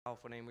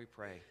Powerful name we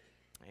pray.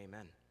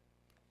 Amen.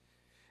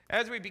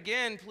 As we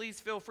begin, please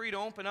feel free to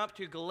open up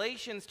to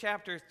Galatians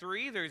chapter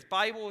 3. There's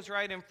Bibles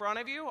right in front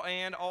of you,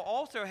 and I'll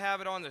also have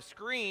it on the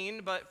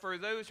screen, but for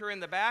those who are in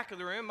the back of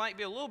the room, it might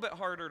be a little bit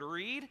harder to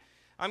read.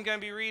 I'm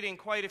going to be reading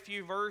quite a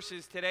few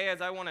verses today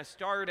as I want to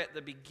start at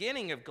the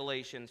beginning of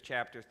Galatians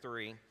chapter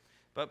 3,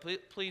 but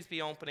please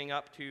be opening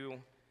up to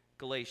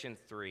Galatians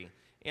 3.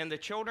 And the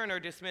children are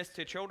dismissed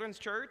to Children's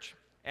Church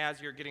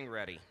as you're getting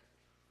ready.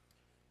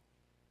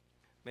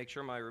 Make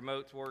sure my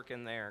remote's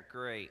working there.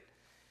 Great.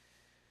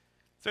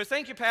 So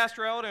thank you,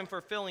 Pastor Eldon,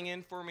 for filling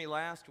in for me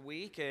last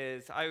week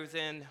as I was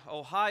in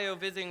Ohio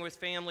visiting with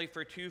family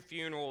for 2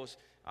 funerals.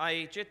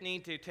 I just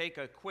need to take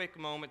a quick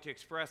moment to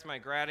express my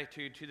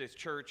gratitude to this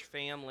church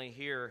family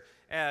here.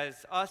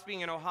 As us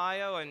being in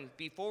Ohio, and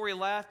before we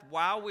left,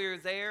 while we were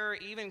there,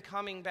 even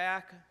coming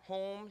back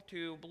home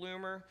to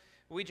Bloomer,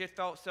 we just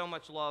felt so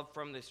much love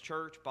from this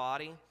church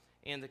body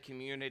and the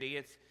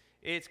community.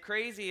 It's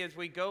crazy as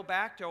we go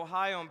back to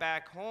Ohio and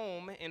back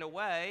home in a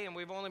way, and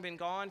we've only been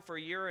gone for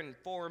a year and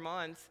 4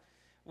 months,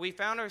 we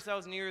found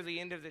ourselves near the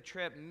end of the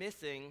trip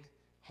missing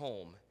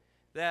home.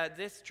 That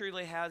this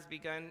truly has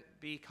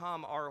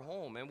become our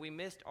home, and we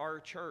missed our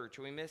church,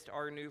 we missed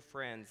our new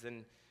friends,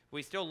 and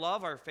we still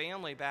love our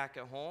family back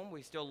at home,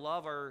 we still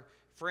love our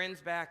friends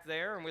back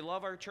there, and we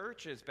love our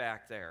churches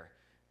back there.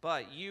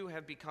 But you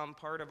have become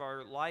part of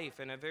our life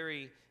and a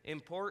very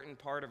important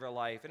part of our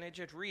life. And it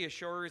just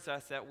reassures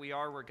us that we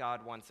are where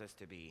God wants us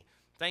to be.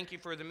 Thank you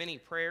for the many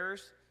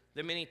prayers,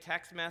 the many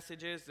text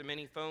messages, the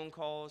many phone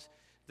calls,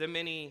 the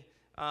many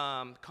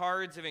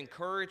cards of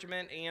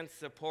encouragement and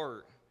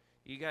support.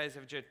 You guys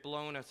have just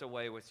blown us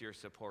away with your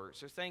support.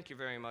 So thank you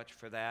very much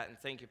for that. And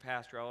thank you,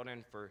 Pastor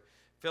Eldon, for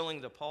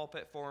filling the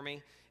pulpit for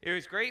me. It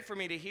was great for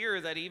me to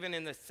hear that even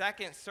in the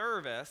second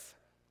service,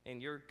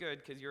 and you're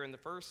good because you're in the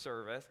first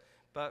service,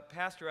 but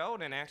Pastor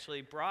Eldon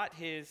actually brought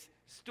his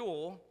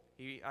stool.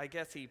 I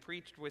guess he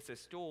preached with a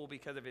stool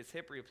because of his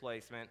hip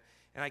replacement.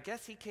 And I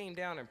guess he came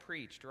down and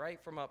preached right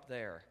from up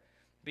there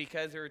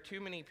because there were too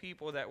many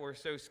people that were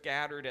so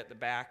scattered at the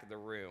back of the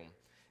room.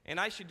 And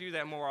I should do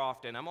that more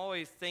often. I'm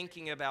always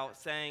thinking about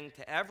saying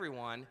to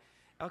everyone,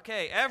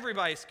 okay,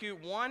 everybody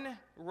scoot 1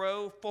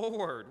 row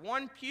forward,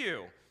 1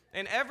 pew.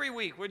 And every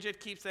week we'll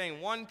just keep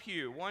saying 1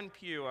 pew,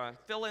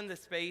 fill in the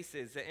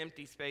spaces, the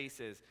empty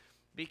spaces.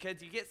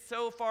 Because you get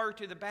so far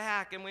to the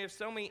back and we have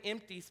so many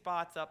empty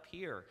spots up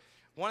here.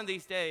 One of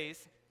these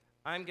days,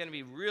 I'm going to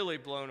be really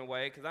blown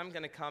away because I'm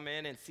going to come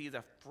in and see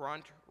the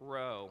front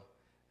row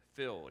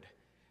filled.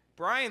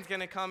 Brian's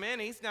going to come in,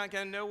 he's not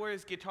going to know where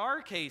his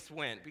guitar case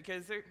went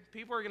because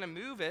people are going to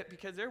move it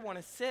because they want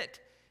to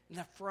sit in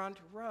the front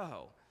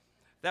row.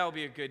 That will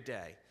be a good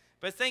day.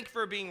 But thank you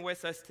for being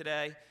with us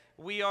today.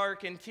 We are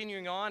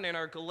continuing on in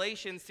our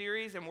Galatians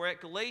series, and we're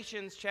at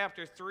Galatians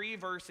chapter 3,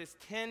 verses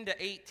 10 to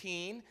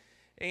 18.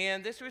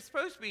 And this was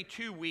supposed to be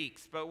 2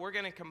 weeks, but we're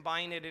going to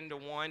combine it into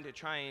one to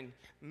try and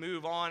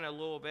move on a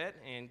little bit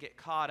and get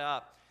caught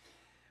up.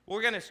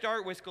 We're going to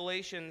start with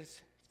Galatians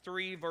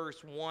 3,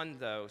 verse 1,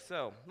 though.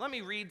 So let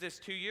me read this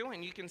to you,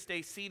 and you can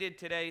stay seated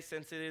today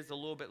since it is a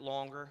little bit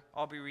longer.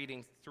 I'll be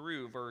reading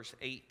through verse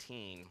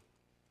 18.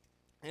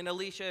 And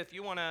Alicia, if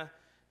you want to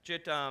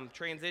just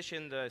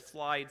transition the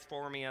slides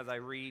for me as I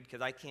read,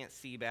 because I can't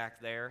see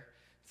back there.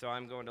 So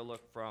I'm going to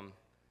look from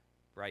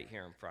right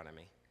here in front of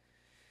me.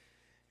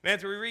 And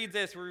as we read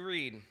this, we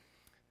read,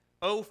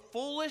 "O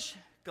foolish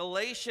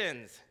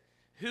Galatians,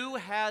 who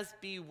has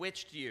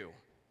bewitched you?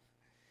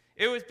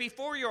 It was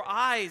before your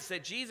eyes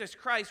that Jesus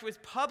Christ was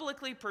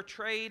publicly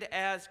portrayed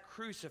as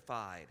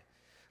crucified.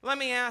 Let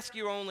me ask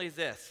you only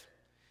this.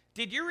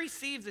 Did you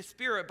receive the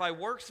Spirit by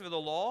works of the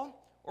law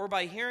or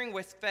by hearing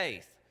with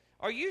faith?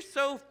 Are you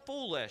so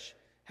foolish?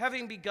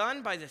 Having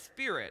begun by the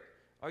Spirit,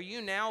 are you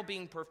now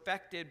being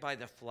perfected by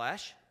the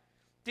flesh?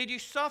 Did you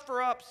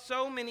suffer up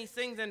so many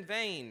things in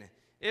vain?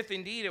 If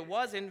indeed it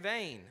was in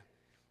vain.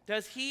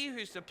 Does he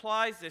who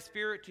supplies the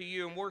Spirit to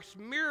you and works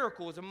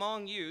miracles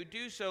among you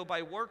do so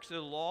by works of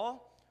the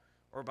law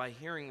or by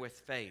hearing with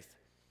faith?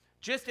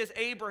 Just as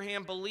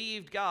Abraham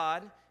believed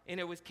God, and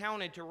it was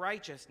counted to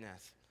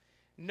righteousness.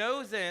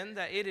 Know then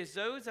that it is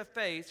those of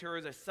faith who are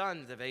the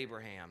sons of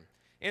Abraham.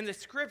 In the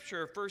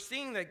Scripture,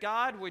 foreseeing that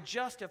God would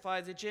justify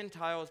the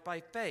Gentiles by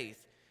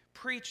faith,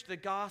 preached the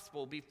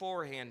gospel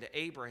beforehand to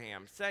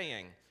Abraham,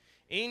 saying,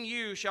 in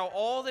you shall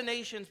all the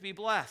nations be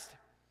blessed.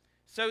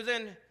 So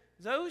then,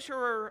 those who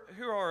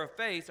are of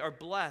faith are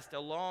blessed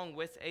along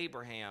with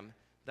Abraham,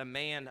 the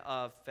man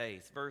of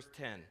faith." Verse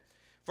 10,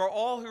 "For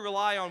all who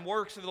rely on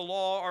works of the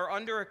law are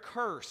under a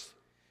curse.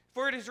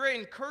 For it is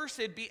written,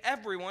 cursed be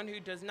everyone who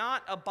does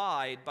not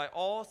abide by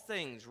all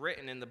things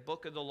written in the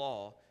book of the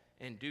law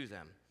and do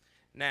them.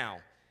 Now,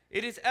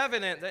 it is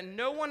evident that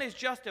no one is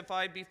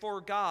justified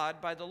before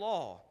God by the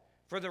law,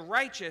 for the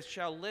righteous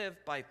shall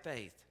live by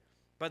faith.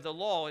 But the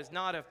law is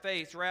not of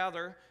faith,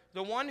 rather,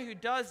 the one who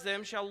does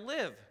them shall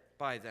live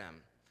by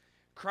them.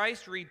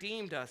 Christ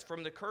redeemed us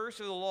from the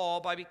curse of the law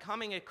by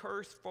becoming a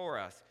curse for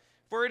us.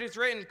 For it is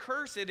written,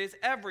 cursed is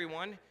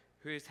everyone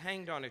who is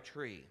hanged on a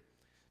tree,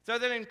 so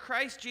that in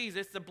Christ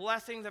Jesus the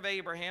blessings of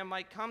Abraham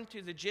might come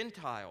to the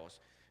Gentiles,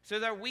 so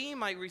that we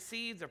might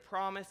receive the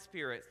promised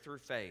Spirit through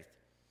faith.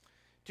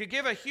 To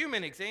give a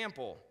human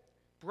example,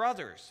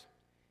 brothers,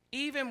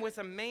 even with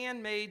a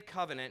man-made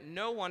covenant,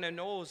 no one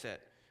annuls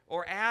it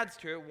or adds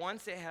to it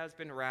once it has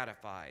been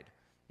ratified.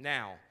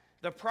 Now,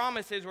 the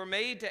promises were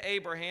made to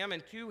Abraham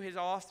and to his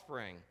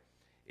offspring.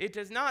 It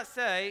does not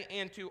say,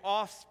 and to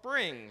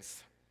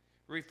offsprings,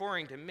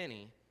 referring to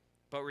many,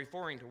 but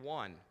referring to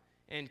one,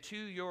 and to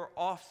your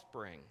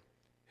offspring,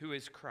 who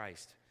is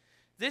Christ.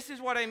 This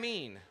is what I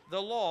mean.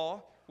 The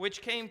law,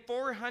 which came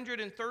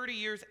 430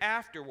 years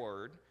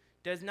afterward,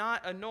 does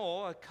not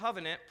annul a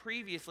covenant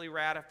previously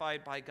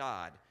ratified by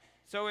God,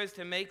 so as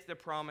to make the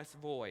promise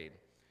void.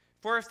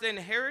 For if the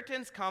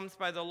inheritance comes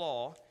by the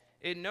law,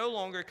 it no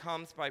longer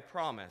comes by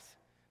promise,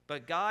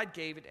 but God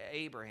gave it to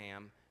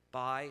Abraham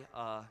by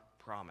a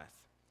promise.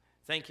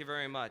 Thank you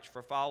very much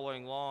for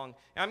following along.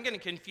 I'm going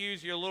to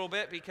confuse you a little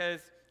bit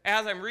because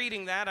as I'm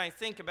reading that, I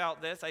think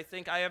about this. I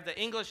think I have the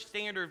English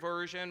Standard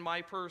Version,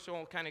 my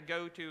personal kind of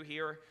go-to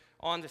here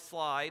on the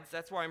slides.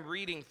 That's where I'm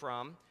reading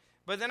from.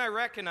 But then I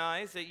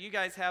recognize that you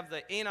guys have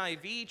the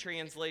NIV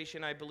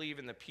translation, I believe,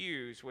 in the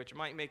pews, which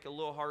might make it a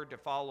little hard to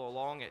follow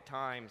along at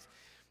times.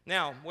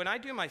 Now, when I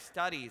do my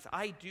studies,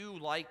 I do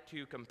like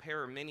to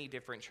compare many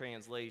different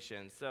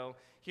translations. So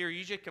here,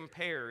 you just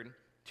compared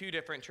two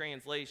different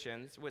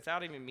translations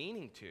without even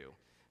meaning to.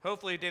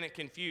 Hopefully it didn't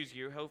confuse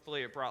you.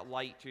 Hopefully it brought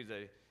light to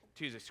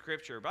the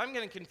scripture. But I'm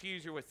going to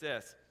confuse you with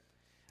this.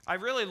 I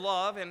really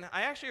love, and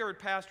I actually heard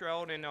Pastor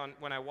Eldon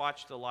when I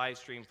watched the live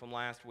stream from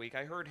last week,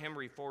 I heard him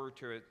refer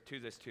to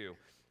this too.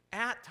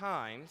 At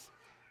times,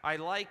 I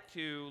like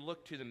to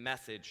look to the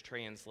Message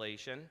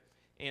translation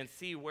and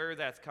see where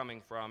that's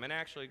coming from. And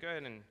actually, go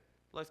ahead and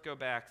let's go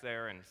back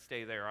there and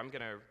stay there. I'm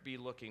going to be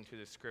looking to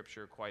the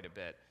scripture quite a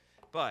bit.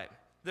 But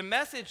the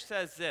Message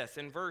says this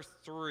in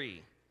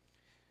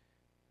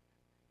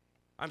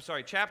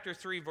chapter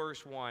 3,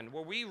 verse 1,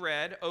 where we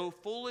read, "O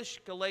foolish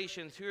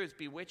Galatians, who has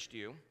bewitched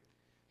you?"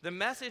 The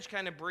Message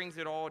kind of brings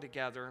it all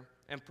together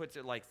and puts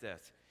it like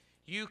this.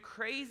 You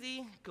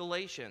crazy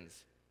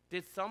Galatians,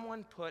 did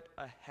someone put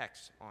a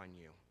hex on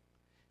you?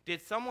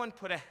 Did someone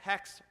put a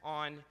hex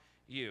on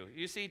you?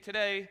 You see,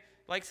 today,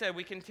 like I said,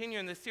 we continue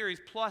in this series,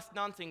 Plus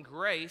Nothing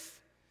Grace,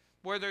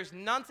 where there's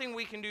nothing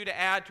we can do to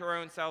add to our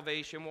own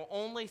salvation. We're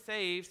only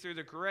saved through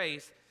the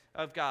grace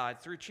of God,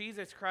 through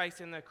Jesus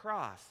Christ and the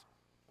cross.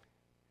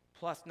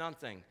 Plus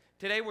nothing.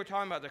 Today we're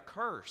talking about the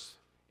curse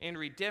and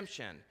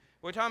redemption.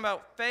 We're talking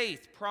about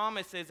faith,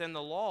 promises, and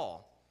the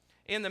law.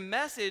 And the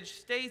Message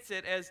states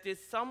it as, did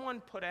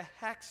someone put a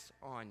hex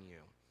on you?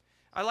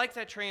 I like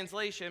that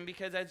translation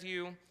because as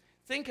you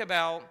think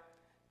about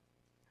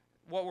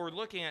what we're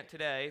looking at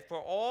today, for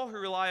all who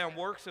rely on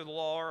works of the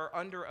law are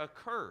under a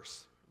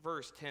curse,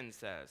 verse 10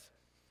 says.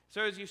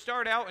 So as you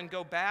start out and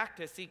go back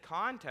to see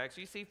context,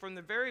 you see from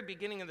the very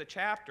beginning of the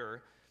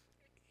chapter,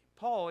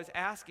 Paul is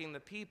asking the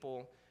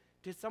people,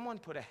 did someone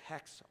put a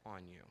hex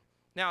on you?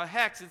 Now, a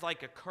hex is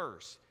like a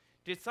curse.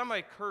 Did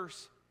somebody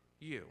curse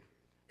you?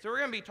 So we're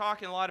going to be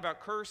talking a lot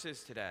about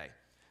curses today.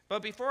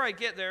 But before I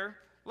get there,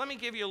 let me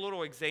give you a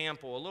little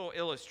example, a little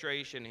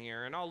illustration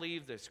here, and I'll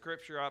leave the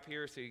scripture up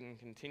here so you can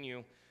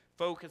continue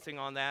focusing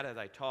on that as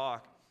I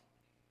talk.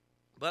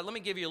 But let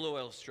me give you a little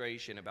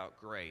illustration about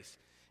grace.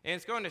 And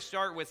it's going to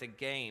start with a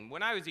game.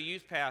 When I was a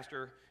youth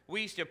pastor,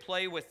 we used to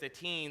play with the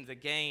teens a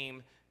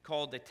game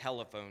called the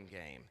telephone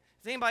game.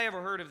 Has anybody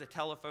ever heard of the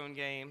telephone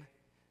game?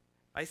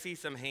 I see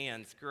some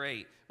hands.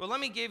 Great. Well, let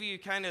me give you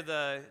kind of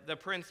the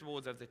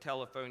principles of the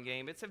telephone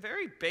game. It's a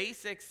very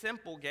basic,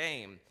 simple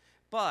game.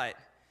 But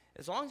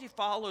as long as you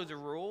follow the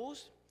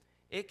rules,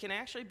 it can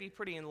actually be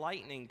pretty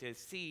enlightening to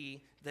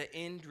see the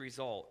end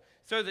result.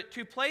 So that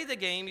to play the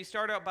game, you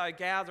start out by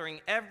gathering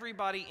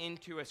everybody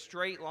into a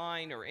straight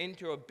line or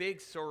into a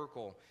big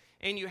circle.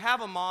 And you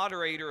have a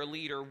moderator, a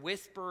leader,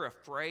 whisper a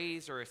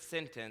phrase or a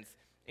sentence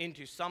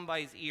into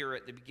somebody's ear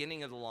at the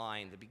beginning of the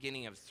line, the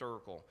beginning of the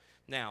circle.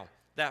 Now,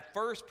 that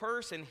first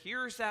person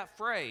hears that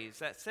phrase,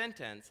 that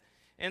sentence,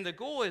 and the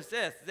goal is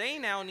this. They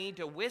now need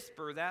to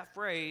whisper that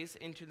phrase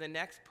into the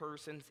next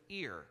person's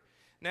ear.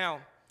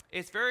 Now,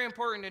 it's very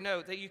important to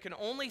note that you can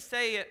only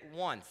say it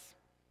once.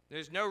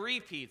 There's no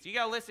repeats. You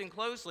got to listen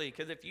closely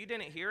because if you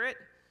didn't hear it,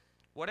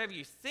 whatever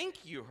you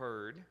think you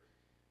heard,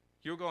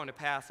 you're going to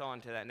pass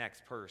on to that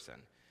next person.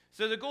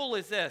 So the goal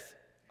is this.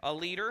 A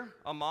leader,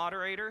 a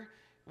moderator,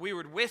 we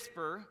would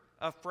whisper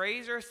a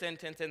phrase or a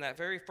sentence in that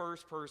very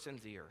first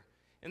person's ear.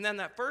 And then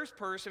that first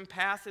person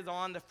passes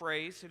on the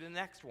phrase to the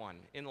next one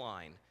in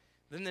line.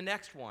 Then the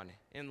next one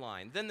in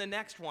line. Then the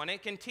next one.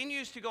 It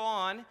continues to go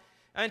on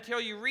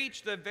until you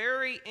reach the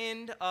very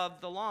end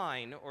of the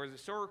line or the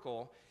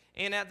circle.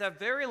 And at the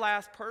very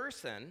last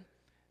person,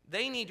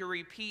 they need to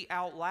repeat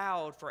out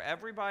loud for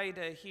everybody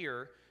to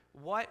hear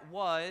what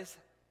was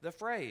the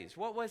phrase,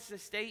 what was the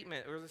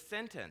statement or the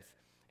sentence.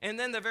 And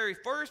then the very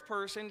first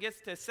person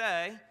gets to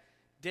say,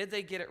 did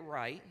they get it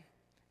right?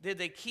 Did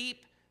they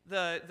keep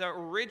the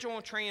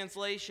original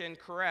translation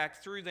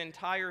correct through the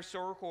entire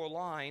circle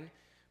line?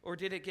 or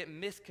did it get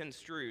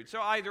misconstrued?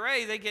 So either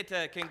A, they get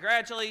to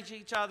congratulate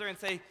each other and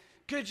say,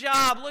 good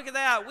job, look at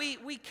that.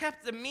 We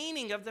kept the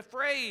meaning of the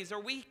phrase, or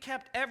we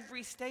kept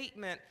every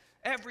statement,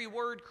 every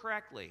word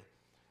correctly.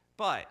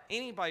 But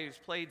anybody who's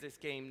played this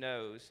game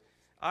knows,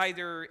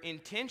 either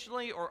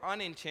intentionally or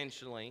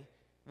unintentionally,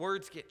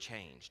 words get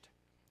changed.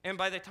 And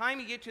by the time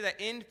you get to the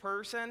end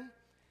person,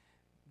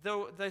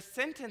 the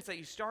sentence that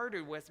you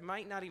started with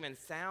might not even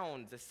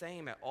sound the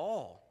same at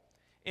all.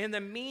 And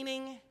the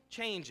meaning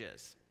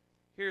changes.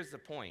 Here's the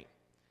point.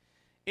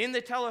 In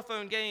the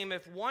telephone game,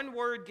 if one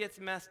word gets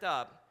messed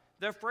up,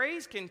 the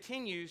phrase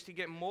continues to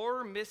get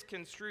more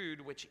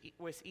misconstrued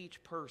with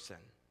each person.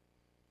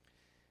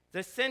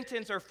 The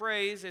sentence or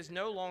phrase is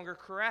no longer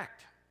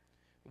correct.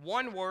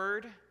 One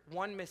word,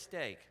 one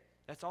mistake.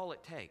 That's all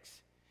it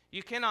takes.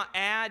 You cannot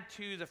add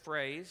to the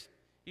phrase.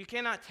 You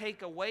cannot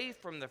take away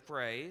from the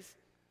phrase,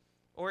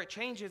 or it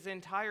changes the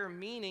entire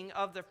meaning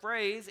of the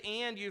phrase,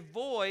 and you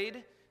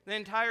void the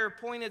entire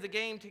point of the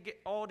game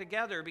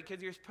altogether,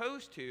 because you're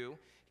supposed to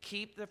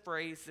keep the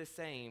phrase the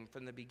same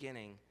from the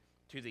beginning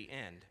to the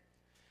end.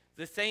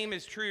 The same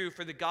is true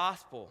for the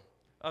gospel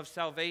of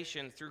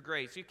salvation through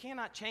grace. You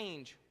cannot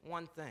change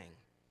one thing.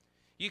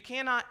 You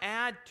cannot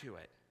add to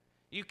it.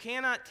 You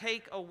cannot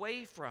take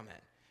away from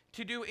it.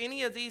 To do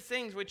any of these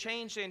things would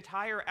change the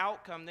entire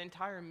outcome, the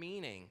entire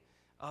meaning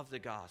of the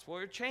gospel.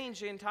 It would change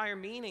the entire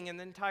meaning and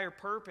the entire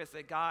purpose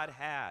that God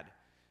had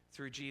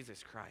through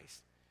Jesus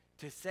Christ,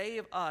 to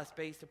save us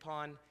based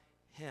upon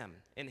him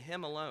and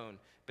him alone,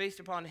 based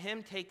upon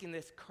him taking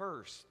this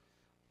curse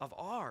of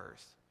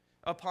ours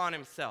upon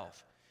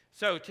himself.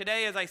 So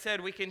today, as I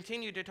said, we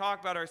continue to talk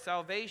about our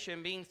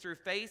salvation being through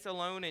faith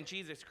alone in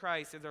Jesus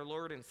Christ as our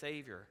Lord and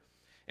Savior.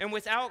 And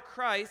without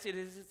Christ, it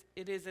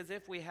is as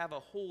if we have a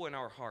hole in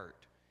our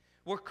heart.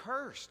 We're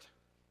cursed.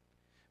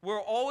 We'll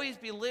always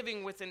be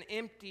living with an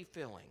empty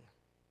feeling.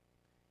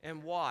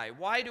 And why?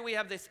 Why do we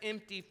have this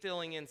empty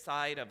feeling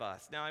inside of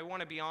us? Now, I want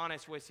to be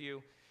honest with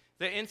you.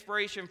 The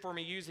inspiration for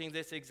me using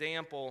this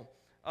example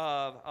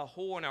of a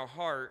hole in our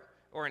heart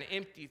or an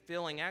empty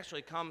feeling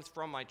actually comes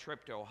from my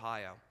trip to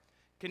Ohio.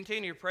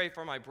 Continue to pray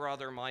for my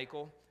brother,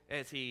 Michael,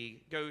 as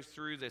he goes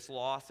through this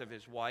loss of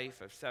his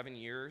wife of 7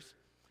 years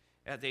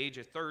at the age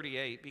of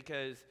 38,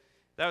 because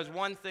that was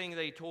one thing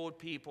they told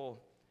people.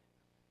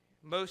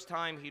 Most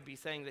time he'd be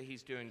saying that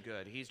he's doing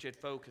good. He's just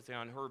focusing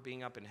on her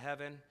being up in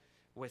heaven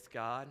with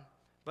God.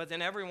 But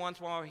then every once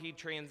in a while he'd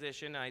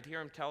transition, and I'd hear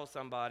him tell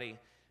somebody,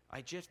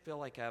 I just feel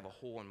like I have a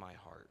hole in my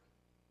heart.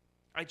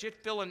 I just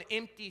feel an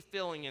empty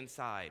feeling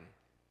inside.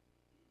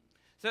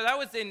 So that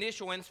was the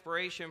initial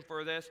inspiration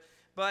for this.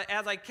 But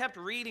as I kept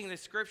reading the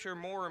scripture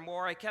more and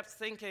more, I kept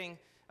thinking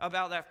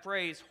about that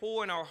phrase,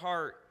 hole in our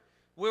heart.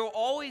 We'll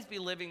always be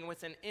living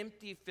with an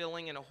empty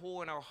feeling and a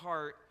hole in our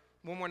heart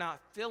when we're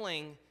not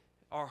filling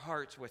our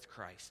hearts with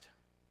Christ.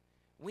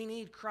 We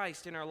need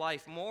Christ in our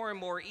life more and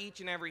more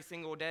each and every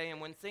single day. And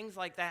when things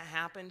like that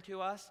happen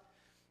to us,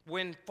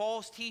 when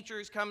false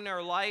teachers come into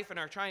our life and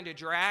are trying to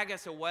drag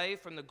us away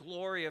from the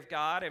glory of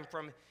God and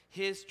from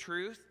his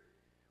truth,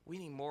 we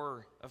need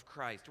more of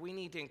Christ. We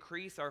need to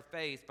increase our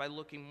faith by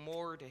looking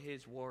more to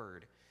his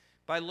word,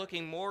 by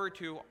looking more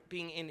to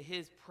being in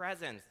his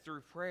presence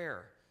through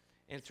prayer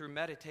and through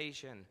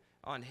meditation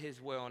on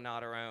his will,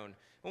 not our own.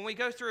 When we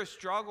go through a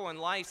struggle in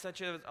life,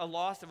 such as a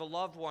loss of a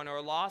loved one or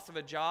a loss of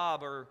a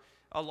job or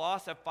a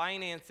loss of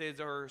finances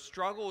or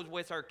struggles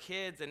with our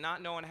kids and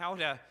not knowing how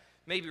to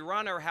maybe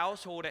run our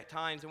household at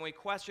times, and we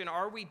question,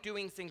 are we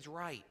doing things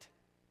right?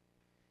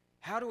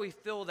 How do we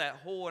fill that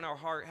hole in our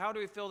heart? How do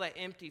we fill that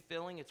empty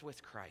feeling? It's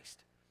with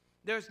Christ.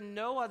 There's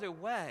no other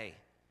way.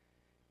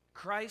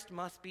 Christ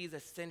must be the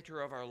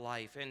center of our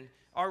life, and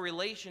our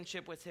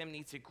relationship with him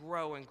needs to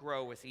grow and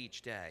grow with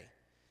each day.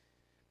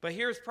 But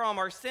here's the problem.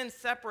 Our sins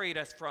separate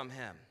us from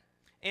him.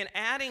 And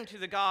adding to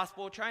the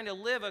gospel, trying to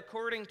live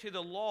according to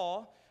the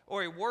law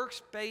or a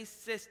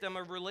works-based system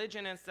of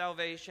religion and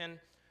salvation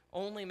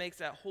only makes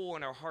that hole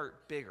in our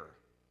heart bigger.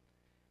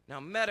 Now,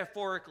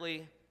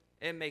 metaphorically,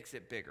 it makes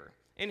it bigger.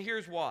 And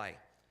here's why.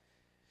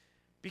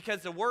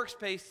 Because the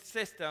works-based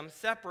system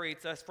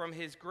separates us from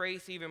his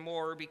grace even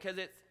more, because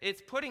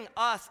it's putting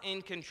us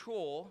in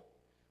control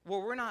where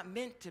we're not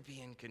meant to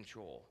be in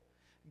control.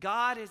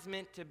 God is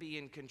meant to be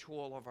in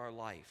control of our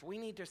life. We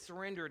need to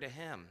surrender to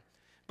him.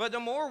 But the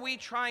more we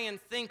try and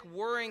think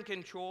we're in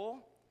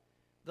control,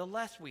 the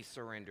less we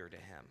surrender to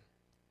him.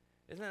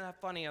 Isn't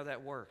that funny how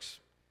that works?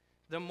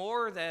 The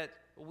more that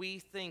we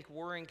think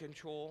we're in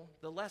control,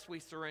 the less we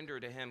surrender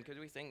to him, because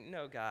we think,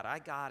 no, God, I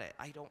got it.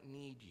 I don't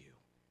need you.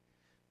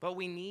 But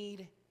we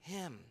need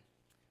him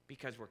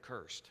because we're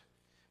cursed.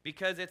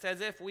 Because it's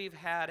as if we've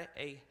had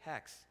a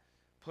hex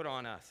put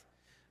on us.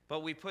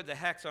 But we put the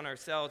hex on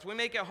ourselves. We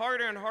make it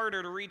harder and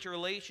harder to reach a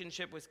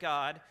relationship with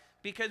God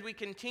because we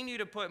continue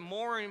to put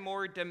more and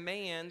more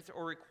demands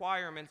or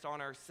requirements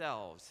on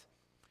ourselves.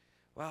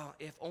 Well,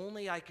 if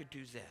only I could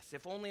do this.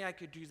 If only I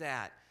could do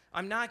that.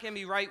 I'm not going to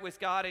be right with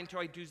God until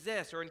I do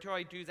this or until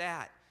I do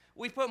that.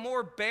 We put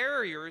more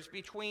barriers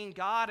between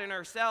God and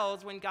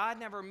ourselves when God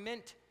never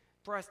meant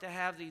for us to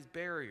have these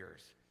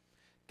barriers.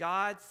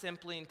 God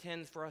simply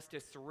intends for us to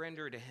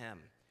surrender to him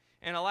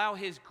and allow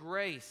his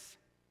grace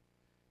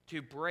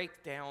to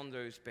break down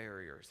those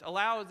barriers.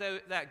 Allow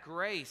that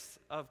grace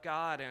of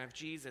God and of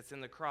Jesus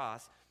in the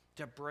cross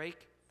to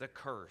break the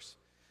curse.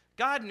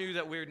 God knew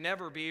that we would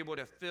never be able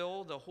to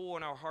fill the hole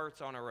in our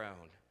hearts on our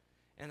own,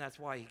 and that's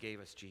why he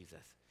gave us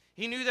Jesus.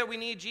 He knew that we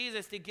need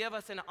Jesus to give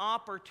us an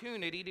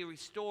opportunity to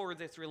restore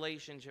this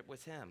relationship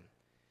with him.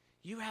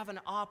 You have an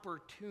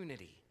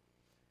opportunity.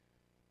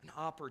 An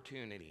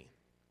opportunity.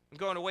 I'm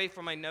going away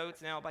from my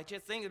notes now, but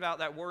just think about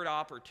that word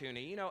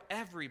opportunity. You know,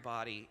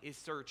 everybody is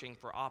searching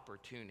for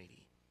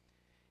opportunity.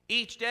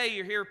 Each day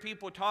you hear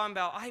people talking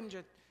about, I'm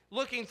just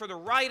looking for the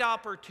right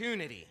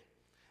opportunity.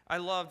 I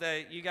love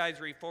that you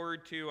guys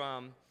referred to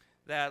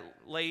that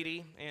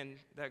lady and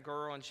that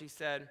girl, and she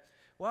said,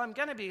 well, I'm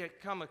going to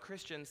become a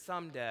Christian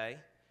someday.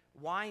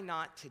 Why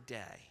not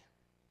today?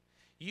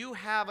 You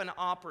have an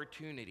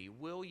opportunity.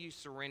 Will you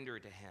surrender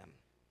to him?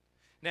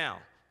 Now,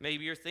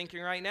 maybe you're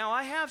thinking right now,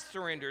 I have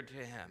surrendered to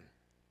him.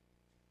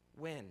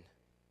 When?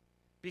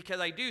 Because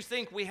I do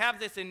think we have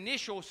this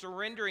initial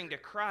surrendering to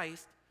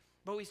Christ,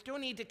 but we still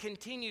need to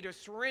continue to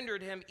surrender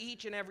to him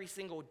each and every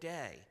single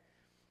day.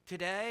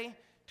 Today,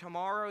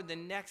 tomorrow, the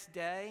next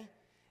day.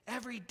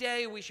 Every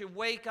day we should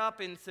wake up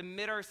and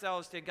submit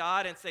ourselves to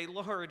God and say,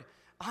 Lord,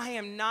 I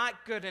am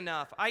not good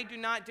enough. I do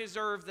not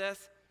deserve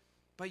this,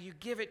 but you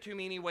give it to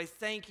me anyway.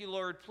 Thank you,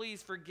 Lord.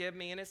 Please forgive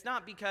me. And it's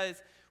not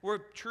because we're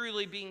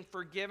truly being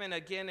forgiven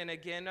again and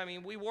again. I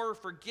mean, we were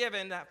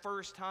forgiven that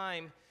first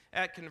time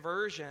at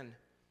conversion,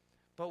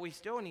 but we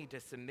still need to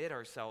submit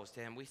ourselves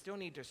to him. We still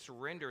need to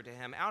surrender to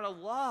him. Out of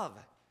love,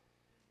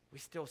 we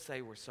still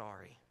say we're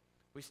sorry.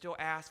 We still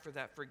ask for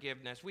that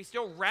forgiveness. We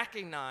still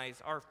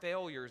recognize our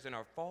failures and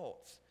our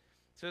faults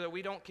so that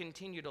we don't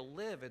continue to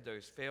live in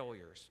those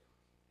failures,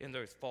 in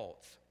those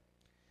faults.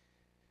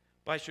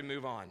 But I should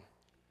move on.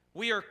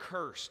 We are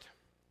cursed.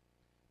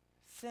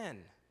 Sin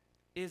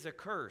is a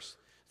curse.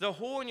 The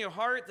hole in your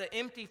heart, the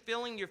empty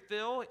feeling you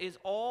feel is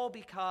all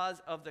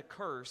because of the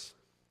curse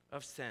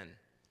of sin.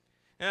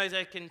 And as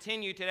I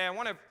continue today, I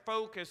want to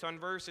focus on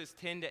verses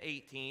 10 to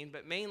 18,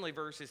 but mainly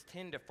verses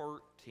 10 to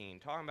 14,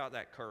 talking about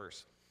that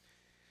curse.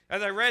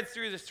 As I read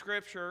through the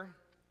scripture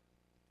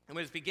and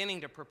was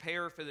beginning to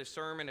prepare for the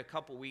sermon a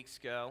couple weeks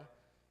ago,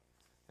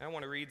 and I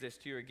want to read this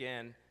to you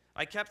again,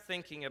 I kept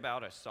thinking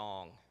about a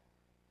song.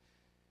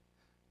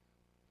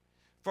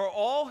 For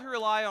all who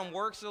rely on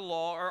works of the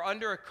law are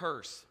under a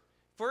curse.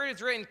 For it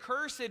is written,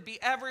 cursed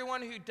be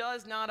everyone who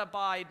does not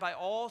abide by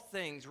all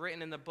things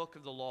written in the book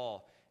of the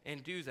law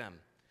and do them.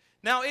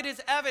 Now it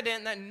is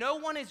evident that no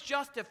one is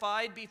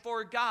justified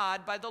before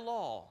God by the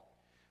law.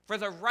 For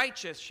the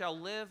righteous shall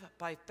live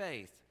by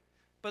faith.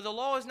 But the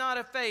law is not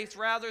of faith,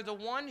 rather the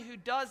one who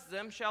does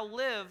them shall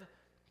live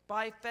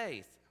by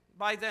faith.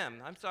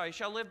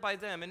 Shall live by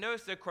them. And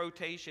notice the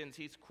quotations.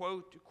 He's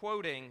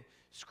quoting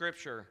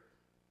scripture.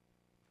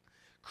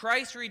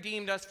 Christ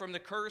redeemed us from the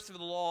curse of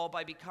the law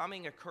by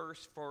becoming a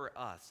curse for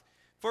us.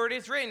 For it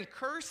is written,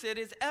 cursed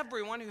is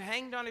everyone who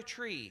hanged on a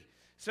tree,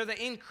 so that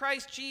in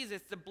Christ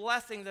Jesus the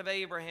blessings of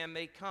Abraham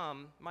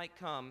might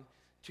come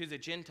to the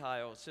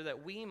Gentiles, so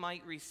that we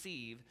might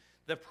receive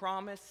the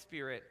promised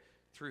Spirit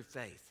through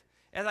faith.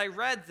 As I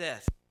read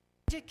this,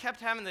 I just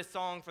kept having this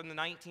song from the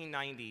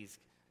 1990s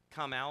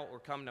come out or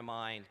come to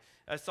mind.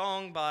 A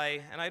song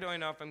by, and I don't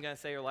know if I'm going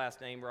to say her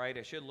last name right,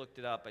 I should have looked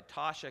it up, but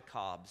Tasha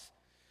Cobbs.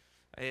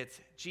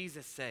 It's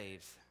Jesus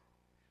Saves.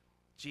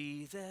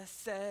 Jesus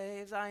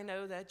saves, I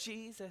know that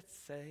Jesus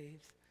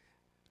saves.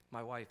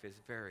 My wife is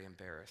very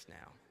embarrassed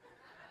now.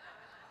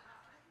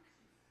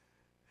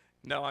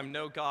 No, I'm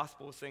no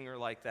gospel singer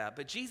like that,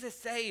 but Jesus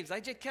saves. I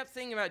just kept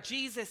thinking about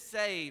Jesus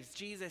saves,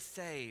 Jesus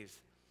saves.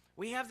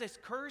 We have this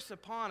curse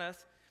upon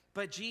us,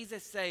 but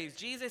Jesus saves.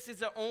 Jesus is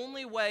the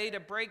only way to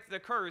break the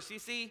curse. You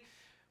see,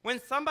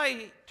 when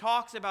somebody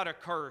talks about a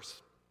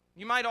curse,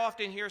 you might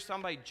often hear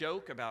somebody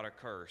joke about a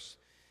curse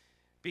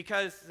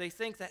because they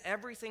think that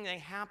everything that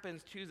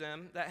happens to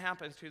them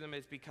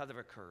is because of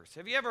a curse.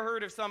 Have you ever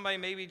heard of somebody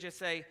maybe just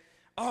say,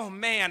 oh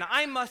man,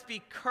 I must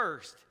be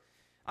cursed.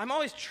 I'm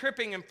always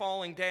tripping and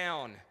falling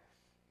down.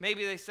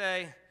 Maybe they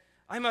say,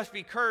 I must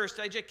be cursed.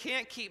 I just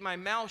can't keep my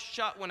mouth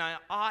shut when I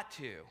ought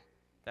to.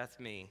 That's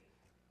me.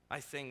 I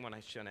sing when I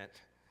shouldn't.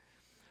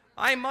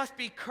 I must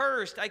be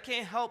cursed. I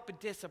can't help but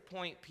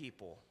disappoint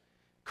people.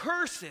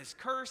 Curses,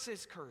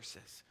 curses,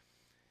 curses.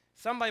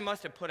 Somebody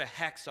must have put a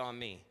hex on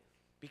me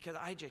because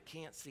I just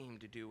can't seem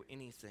to do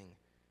anything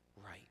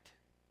right.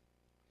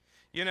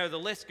 You know, the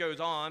list goes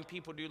on.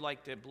 People do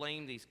like to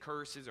blame these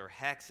curses or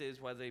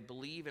hexes, whether they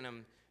believe in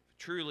them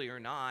truly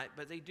or not,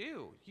 but they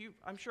do.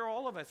 I'm sure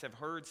all of us have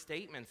heard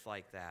statements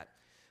like that.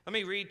 Let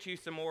me read to you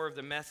some more of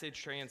the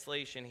Message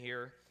translation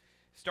here.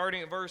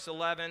 Starting at verse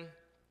 11.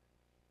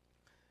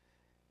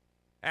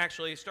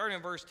 Actually, starting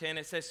at verse 10,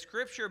 it says,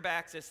 Scripture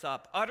backs this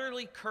up.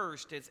 Utterly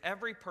cursed is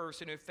every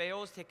person who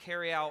fails to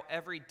carry out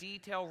every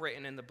detail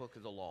written in the book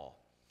of the law.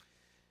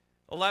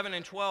 11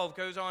 and 12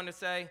 goes on to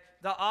say,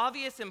 the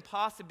obvious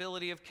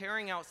impossibility of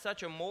carrying out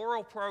such a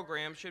moral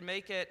program should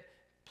make it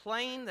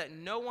plain that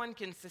no one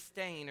can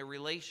sustain a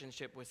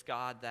relationship with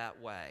God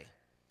that way.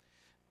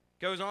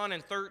 Goes on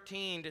in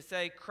 13 to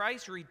say,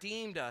 Christ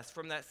redeemed us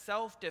from that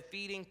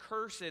self-defeating,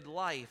 cursed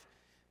life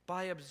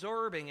by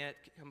absorbing it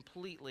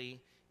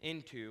completely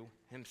into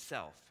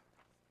himself.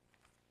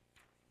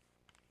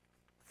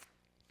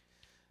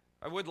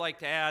 I would like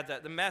to add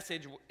that the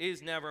Message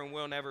is never and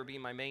will never be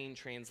my main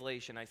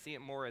translation. I see it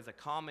more as a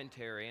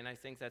commentary, and I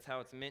think that's how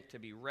it's meant to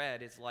be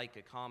read, is like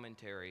a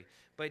commentary.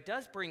 But it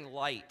does bring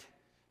light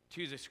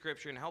to the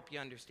Scripture and help you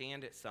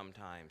understand it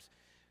sometimes.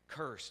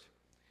 Cursed.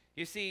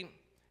 You see,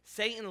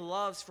 Satan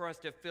loves for us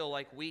to feel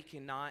like we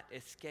cannot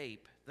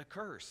escape the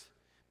curse.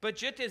 But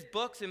just as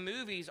books and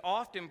movies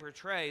often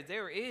portray,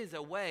 there is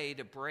a way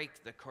to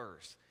break the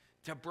curse,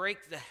 to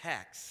break the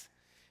hex.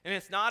 And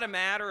it's not a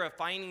matter of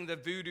finding the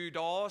voodoo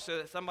doll so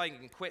that somebody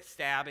can quit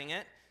stabbing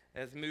it,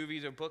 as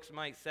movies or books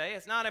might say.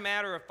 It's not a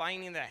matter of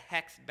finding the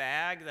hex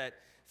bag that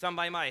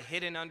somebody might have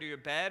hidden under your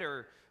bed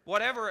or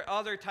whatever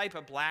other type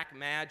of black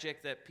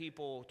magic that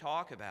people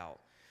talk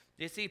about.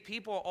 You see,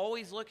 people are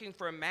always looking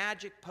for a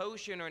magic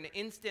potion or an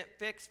instant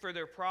fix for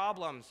their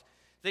problems.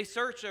 They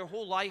search their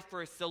whole life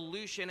for a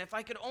solution. If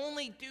I could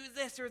only do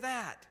this or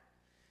that.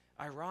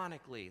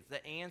 Ironically,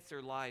 the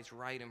answer lies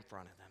right in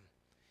front of them.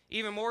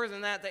 Even more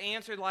than that, the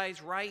answer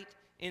lies right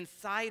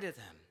inside of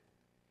them.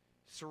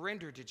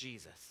 Surrender to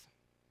Jesus.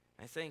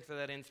 I thank for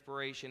that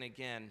inspiration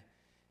again.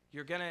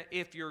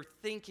 If you're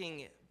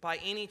thinking by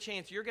any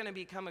chance you're going to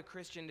become a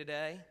Christian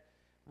today,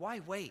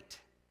 why wait?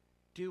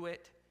 Do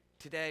it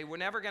today. We're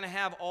never going to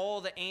have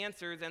all the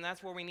answers, and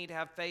that's where we need to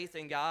have faith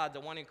in God, the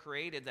one who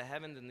created the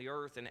heavens and the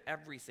earth and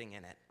everything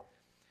in it.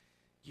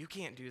 You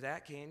can't do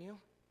that, can you?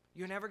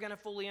 You're never going to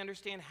fully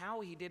understand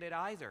how he did it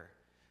either.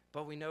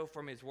 But we know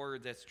from his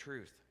word that's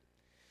truth.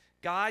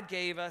 God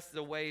gave us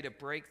the way to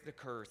break the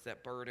curse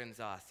that burdens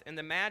us. And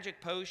the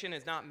magic potion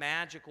is not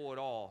magical at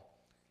all.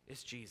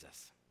 It's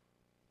Jesus.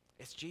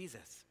 It's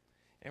Jesus.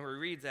 And we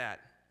read that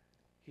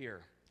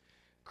here.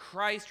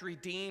 Christ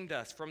redeemed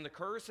us from the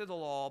curse of the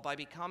law by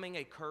becoming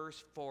a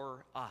curse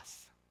for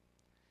us.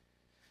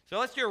 So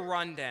let's do a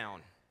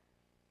rundown.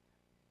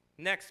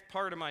 Next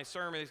part of my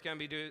sermon is going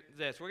to be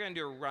this. We're going to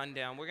do a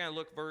rundown. We're going to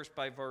look verse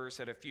by verse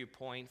at a few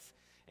points.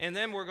 And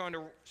then we're going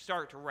to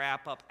start to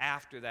wrap up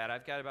after that.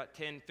 I've got about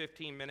 10,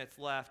 15 minutes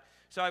left.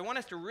 So I want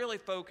us to really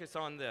focus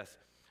on this.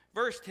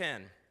 Verse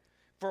 10,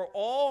 for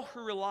all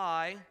who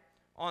rely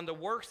on the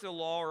works of the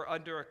law are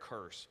under a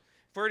curse.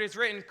 For it is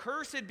written,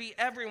 cursed be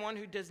everyone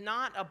who does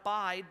not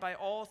abide by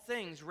all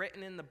things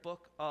written in the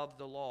book of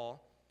the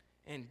law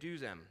and do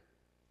them.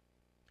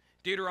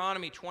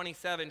 Deuteronomy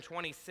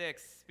 27:26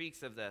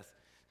 speaks of this.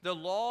 The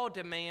law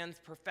demands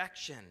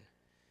perfection.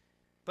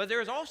 But there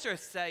is also a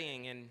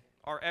saying in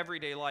our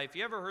everyday life.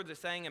 You ever heard the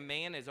saying, a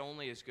man is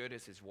only as good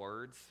as his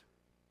words?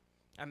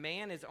 A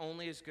man is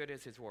only as good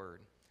as his word.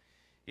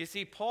 You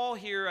see, Paul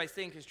here, I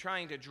think, is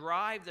trying to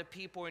drive the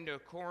people into a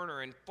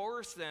corner and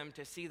force them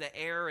to see the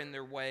error in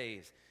their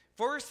ways.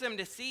 Force them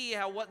to see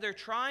how what they're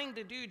trying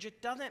to do just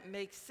doesn't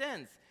make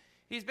sense.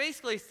 He's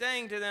basically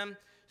saying to them,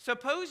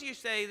 suppose you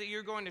say that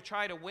you're going to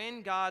try to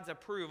win God's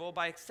approval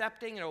by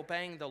accepting and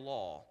obeying the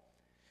law.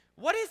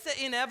 What is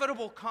the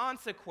inevitable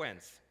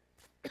consequence?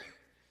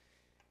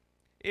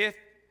 If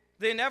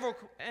the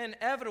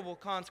inevitable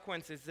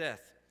consequence is this,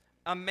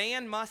 a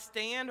man must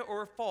stand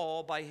or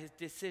fall by his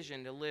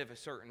decision to live a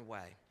certain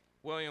way.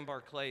 William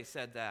Barclay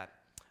said that.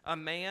 A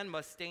man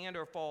must stand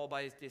or fall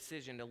by his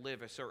decision to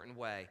live a certain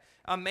way.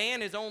 A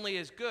man is only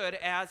as good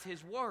as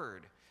his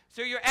word.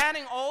 So you're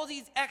adding all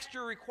these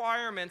extra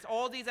requirements,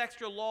 all these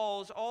extra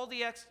laws, all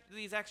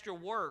these extra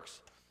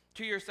works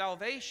to your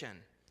salvation.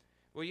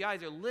 Well, you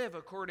either live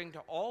according to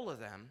all of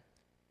them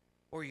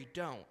or you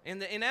don't.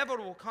 And the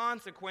inevitable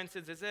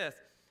consequences is this.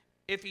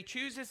 If he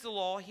chooses the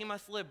law, he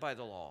must live by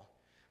the law.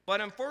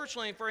 But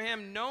unfortunately for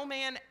him, no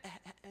man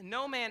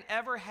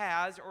ever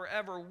has or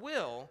ever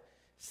will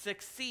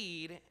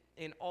succeed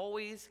in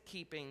always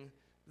keeping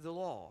the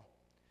law.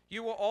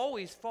 You will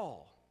always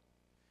fall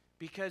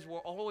because we're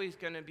always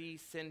going to be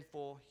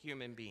sinful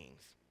human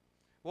beings.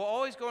 We're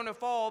always going to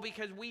fall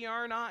because we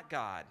are not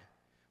God.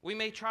 We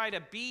may try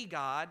to be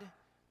God,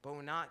 but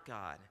we're not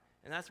God.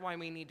 And that's why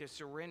we need to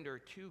surrender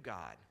to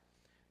God.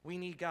 We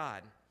need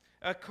God.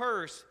 A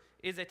curse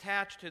is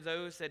attached to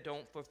those that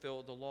don't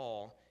fulfill the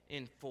law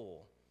in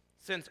full.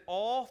 Since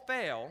all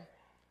fail,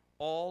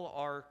 all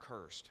are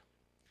cursed.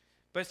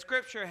 But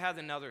Scripture has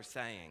another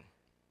saying.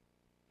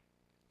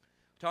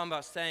 Talking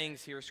about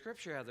sayings here,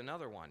 Scripture has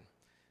another one.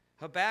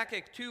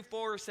 Habakkuk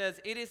 2:4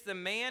 says, it is the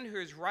man who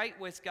is right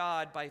with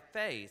God by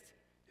faith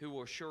who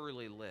will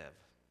surely live.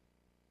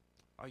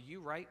 Are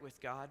you right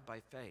with God by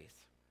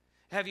faith?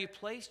 Have you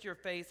placed your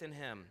faith in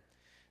him?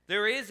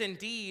 There is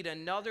indeed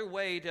another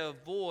way to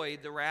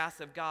avoid the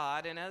wrath of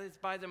God, and that is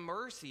by the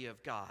mercy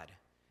of God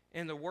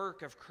in the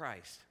work of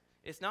Christ.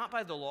 It's not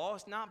by the law,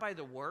 it's not by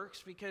the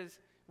works, because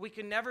we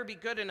can never be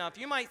good enough.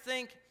 You might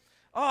think,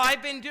 oh,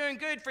 I've been doing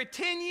good for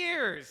 10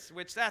 years,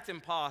 which that's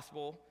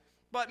impossible.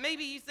 But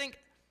maybe you think,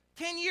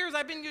 10 years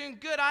I've been doing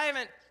good, I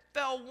haven't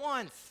fell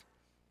once.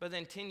 but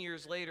then 10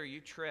 years later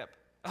you trip.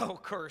 Oh,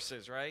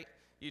 curses, right?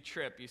 You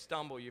trip, you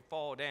stumble, you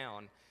fall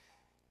down.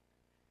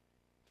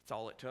 That's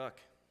all it took.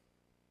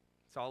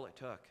 That's all it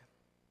took.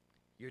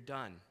 You're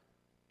done.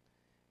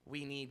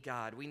 We need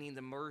God. We need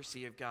the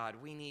mercy of God.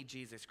 We need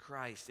Jesus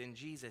Christ, and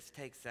Jesus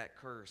takes that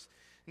curse.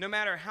 No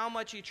matter how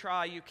much you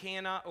try, you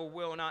cannot or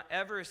will not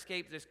ever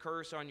escape this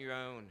curse on your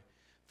own,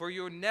 for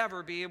you'll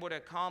never be able to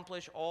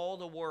accomplish all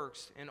the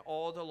works and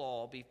all the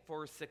law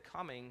before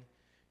succumbing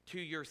to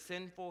your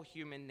sinful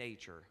human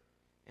nature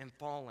and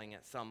falling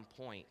at some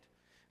point.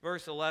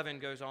 Verse 11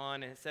 goes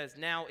on and it says,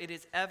 "Now it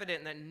is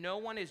evident that no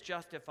one is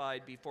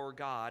justified before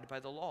God by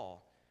the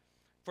law,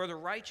 for the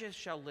righteous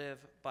shall live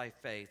by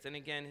faith." And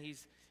again,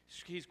 he's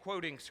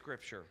quoting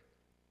Scripture.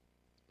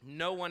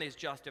 No one is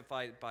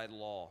justified by the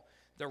law.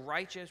 The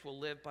righteous will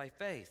live by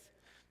faith.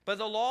 But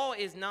the law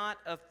is not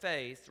of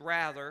faith.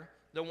 Rather,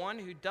 the one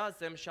who does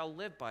them shall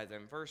live by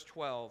them. Verse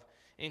 12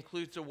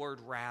 includes the word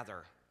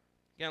rather.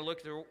 Again,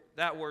 look at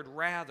that word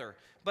rather.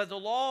 But the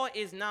law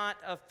is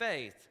not of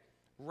faith.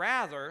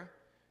 Rather,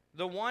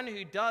 the one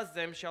who does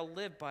them shall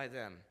live by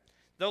them.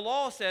 The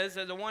law says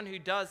that the one who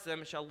does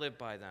them shall live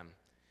by them.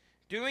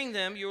 Doing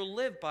them, you'll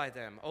live by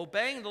them.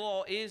 Obeying the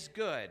law is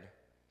good,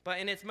 but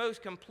in its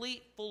most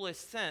complete,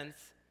 fullest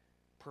sense,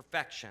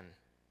 perfection.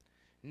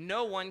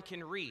 No one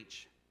can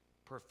reach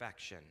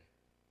perfection.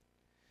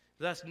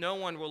 Thus, no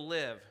one will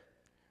live.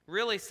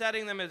 Really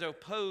setting them as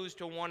opposed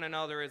to one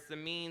another as the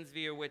means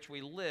via which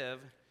we live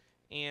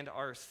and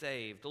are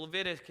saved.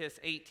 Leviticus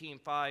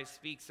 18:5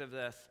 speaks of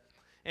this,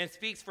 and it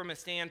speaks from a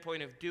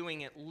standpoint of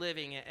doing it,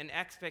 living it, an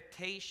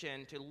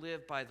expectation to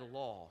live by the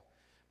law.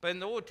 But in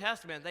the Old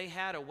Testament, they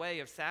had a way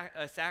of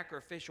a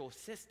sacrificial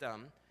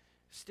system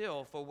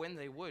still for when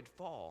they would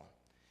fall.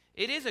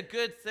 It is a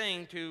good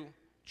thing to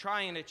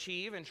try and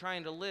achieve and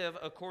trying to live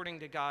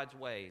according to God's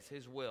ways,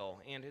 His will,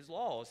 and His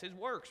laws, His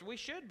works. We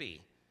should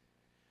be.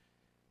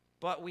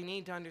 But we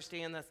need to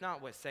understand that's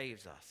not what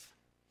saves us.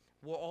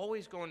 We're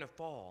always going to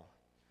fall.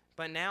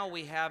 But now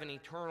we have an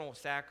eternal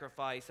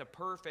sacrifice, a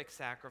perfect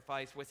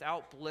sacrifice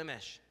without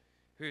blemish,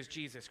 who is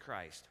Jesus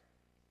Christ.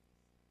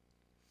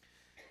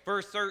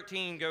 Verse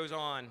 13 goes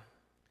on.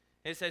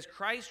 It says,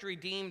 "Christ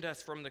redeemed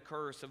us from the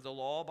curse of the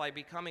law by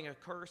becoming a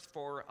curse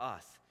for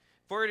us.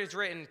 For it is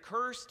written,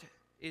 'Cursed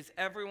is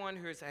everyone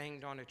who is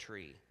hanged on a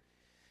tree.'"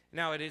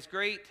 Now it is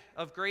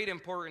of great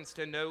importance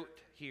to note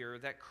here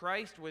that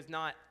Christ was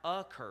not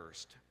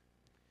accursed,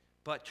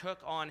 but took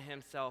on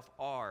himself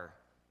our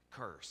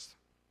curse.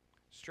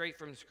 Straight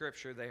from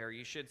Scripture there.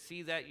 You should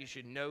see that. You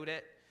should note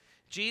it.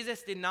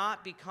 Jesus did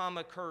not become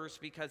a curse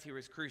because he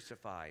was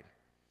crucified.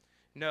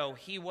 No,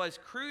 he was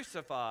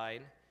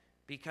crucified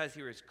because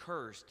he was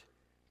cursed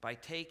by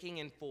taking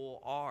in full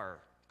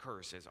our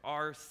curses,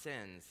 our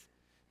sins,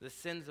 the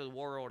sins of the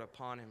world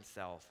upon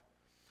himself.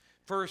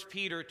 1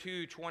 Peter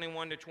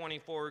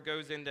 2:21-24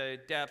 goes into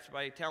depth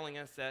by telling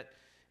us that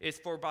it's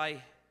for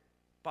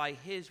by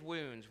his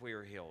wounds we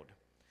are healed.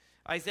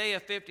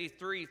 Isaiah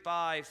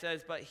 53:5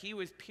 says, "But he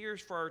was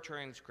pierced for our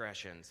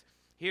transgressions.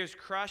 He was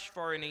crushed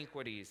for our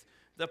iniquities.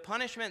 The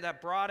punishment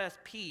that brought us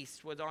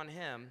peace was on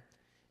him,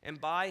 and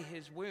by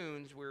his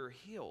wounds we were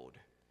healed."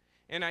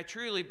 And I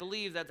truly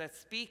believe that that's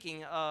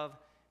speaking of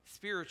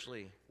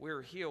spiritually,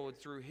 we're healed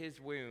through his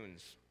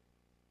wounds.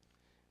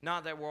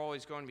 Not that we're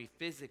always going to be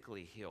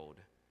physically healed,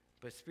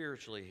 but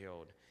spiritually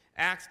healed.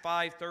 Acts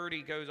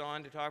 5:30 goes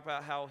on to talk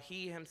about how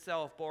he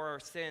himself bore our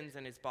sins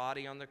in his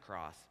body on the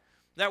cross,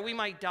 that we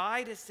might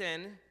die to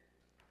sin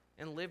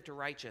and live to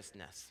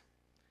righteousness.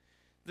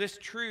 This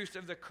truth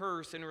of the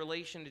curse in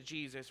relation to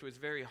Jesus was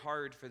very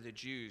hard for the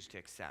Jews to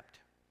accept.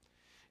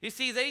 You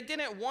see, they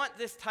didn't want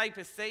this type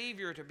of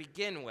Savior to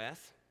begin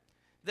with.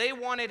 They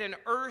wanted an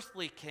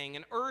earthly king,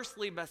 an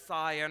earthly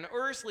Messiah, an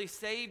earthly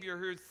Savior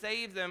who would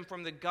save them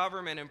from the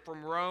government and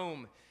from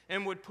Rome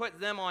and would put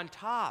them on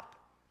top.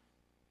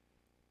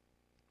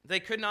 They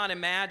could not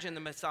imagine the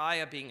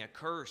Messiah being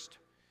accursed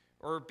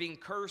or being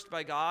cursed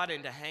by God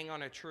and to hang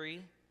on a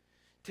tree.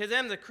 To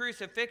them, the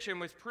crucifixion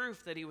was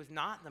proof that he was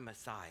not the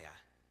Messiah.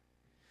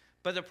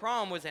 But the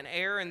problem was an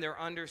error in their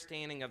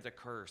understanding of the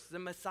curse. The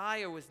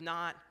Messiah was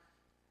not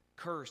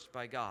cursed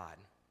by God.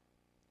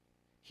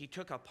 He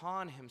took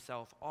upon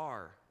himself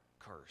our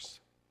curse.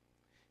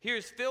 He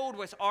was filled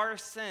with our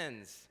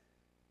sins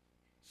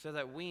so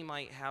that we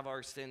might have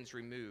our sins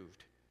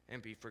removed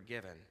and be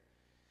forgiven.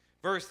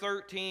 Verse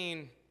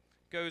 13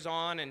 goes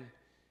on and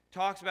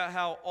talks about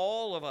how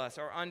all of us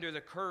are under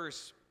the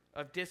curse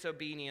of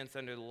disobedience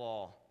under the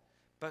law.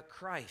 But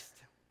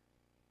Christ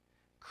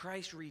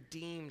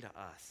redeemed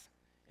us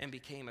and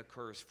became a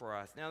curse for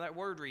us. Now that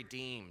word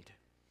redeemed,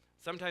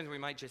 sometimes we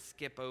might just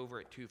skip over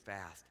it too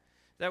fast.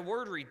 That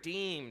word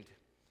redeemed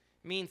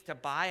means to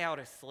buy out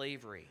of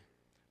slavery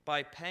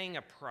by paying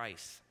a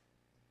price.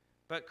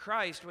 But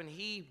Christ, when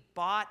he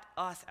bought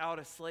us out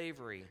of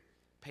slavery,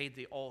 paid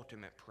the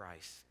ultimate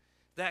price.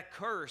 That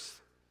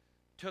curse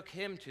took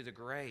him to the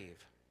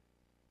grave,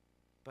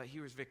 but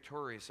he was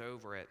victorious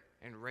over it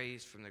and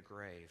raised from the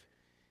grave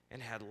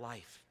and had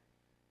life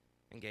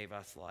and gave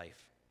us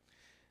life.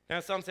 Now,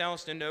 something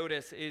else to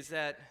notice is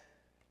that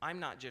I'm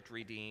not just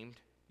redeemed.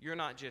 You're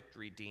not just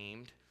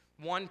redeemed.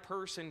 One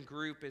person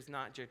group is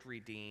not just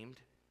redeemed.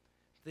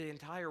 The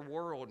entire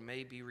world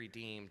may be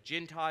redeemed.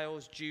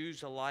 Gentiles,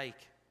 Jews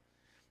alike.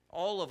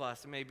 All of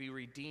us may be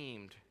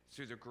redeemed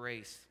through the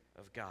grace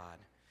of God.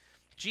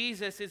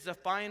 Jesus is the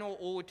final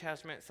Old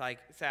Testament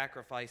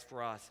sacrifice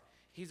for us.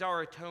 He's our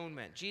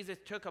atonement. Jesus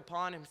took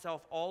upon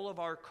himself all of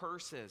our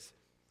curses,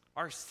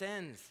 our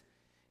sins.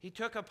 He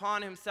took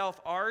upon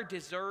himself our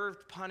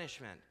deserved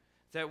punishment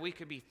that we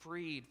could be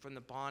freed from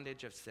the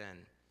bondage of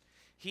sin.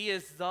 He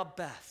is the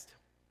best.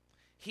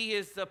 He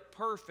is the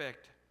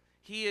perfect.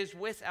 He is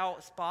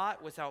without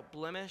spot, without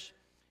blemish.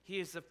 He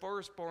is the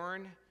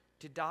firstborn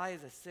to die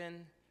as a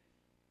sin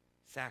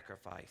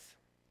sacrifice.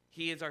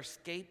 He is our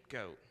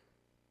scapegoat.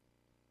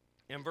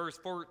 And verse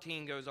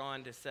 14 goes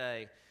on to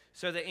say,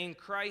 so that in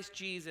Christ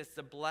Jesus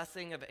the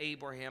blessing of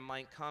Abraham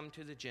might come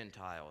to the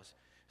Gentiles,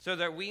 so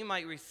that we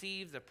might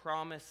receive the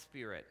promised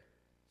Spirit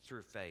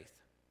through faith.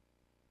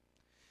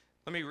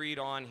 Let me read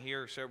on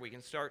here so we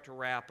can start to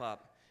wrap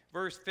up.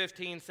 Verse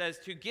 15 says,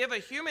 to give a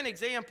human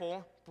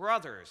example,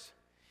 brothers,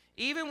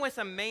 even with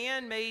a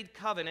man-made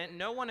covenant,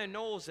 no one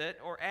annuls it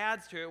or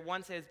adds to it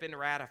once it has been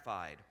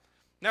ratified.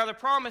 Now the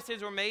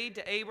promises were made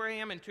to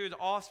Abraham and to his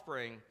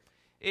offspring.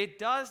 It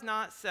does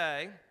not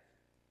say,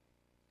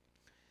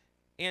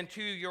 and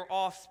to your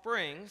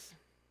offsprings,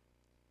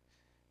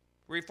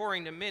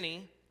 referring to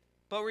many,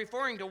 but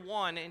referring to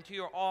one, and to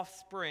your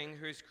offspring,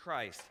 who is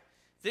Christ.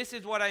 This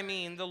is what I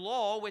mean. The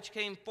law, which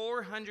came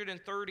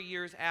 430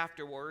 years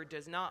afterward,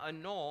 does not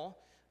annul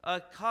a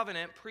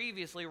covenant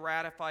previously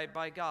ratified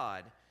by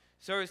God,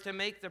 so as to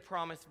make the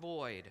promise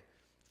void.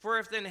 For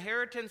if the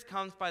inheritance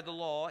comes by the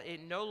law,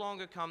 it no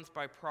longer comes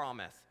by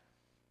promise,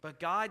 but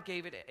God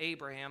gave it to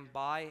Abraham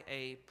by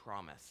a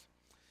promise.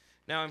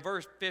 Now in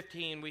verse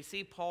 15, we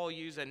see Paul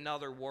use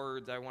another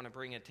word that I want to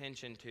bring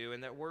attention to,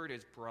 and that word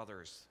is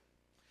brothers.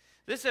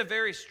 This is a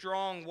very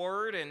strong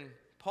word, and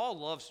Paul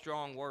loves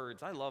strong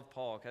words. I love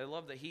Paul, because I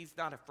love that he's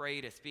not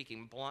afraid of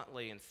speaking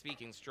bluntly and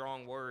speaking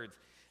strong words.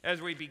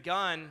 As we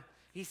begun,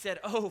 he said,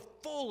 oh,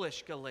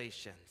 foolish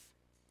Galatians.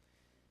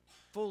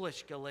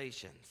 Foolish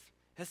Galatians.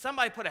 Has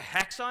somebody put a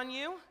hex on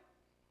you?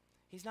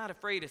 He's not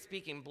afraid of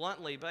speaking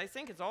bluntly, but I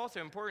think it's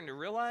also important to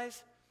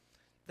realize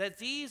that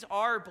these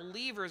are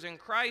believers in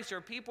Christ,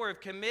 or people who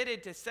have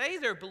committed to say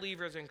they're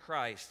believers in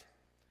Christ.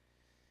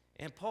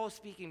 And Paul's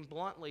speaking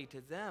bluntly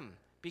to them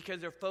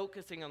because they're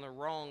focusing on the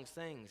wrong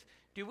things.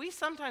 Do we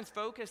sometimes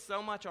focus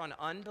so much on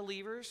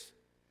unbelievers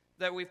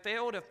that we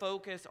fail to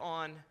focus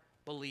on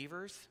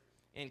believers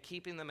and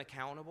keeping them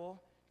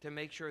accountable to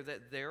make sure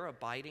that they're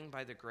abiding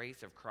by the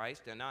grace of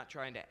Christ and not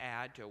trying to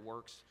add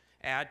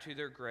to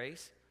their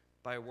grace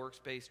by a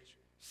works-based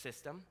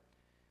system?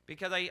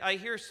 Because I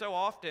hear so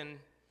often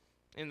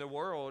in the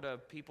world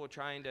of people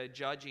trying to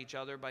judge each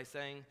other by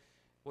saying,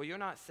 well, you're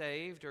not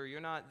saved, or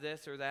you're not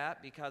this or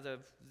that because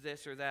of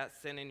this or that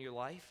sin in your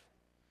life.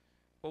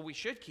 Well, we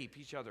should keep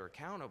each other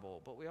accountable,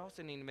 but we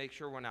also need to make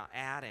sure we're not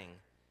adding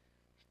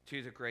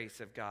to the grace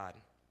of God.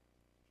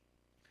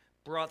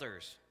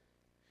 Brothers.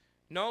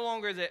 No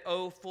longer the,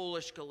 oh,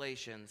 foolish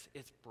Galatians,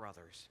 it's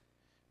brothers.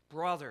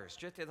 Brothers,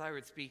 just as I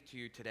would speak to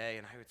you today,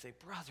 and I would say,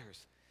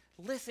 brothers,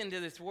 listen to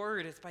this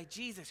word. It's by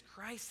Jesus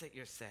Christ that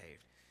you're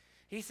saved.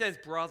 He says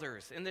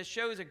brothers, and this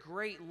shows a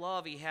great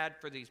love he had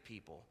for these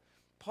people.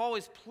 Paul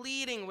is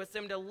pleading with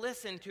them to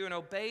listen to and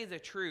obey the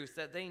truth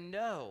that they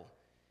know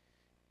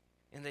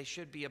and they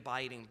should be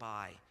abiding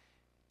by.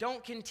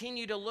 Don't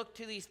continue to look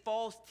to these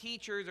false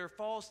teachers or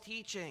false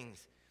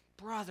teachings.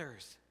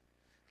 Brothers,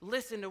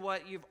 listen to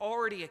what you've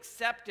already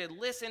accepted.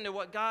 Listen to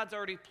what God's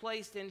already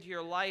placed into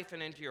your life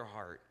and into your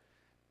heart.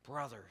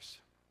 Brothers.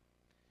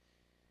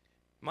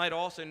 Might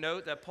also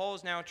note that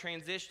Paul's now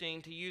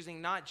transitioning to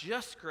using not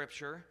just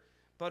Scripture,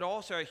 but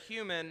also a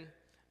human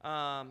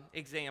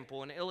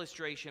example, an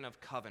illustration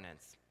of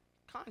covenants,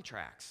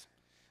 contracts.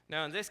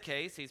 Now, in this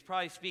case, he's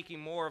probably speaking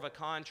more of a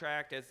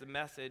contract, as the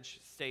message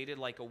stated,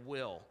 like a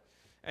will,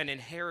 an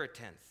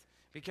inheritance,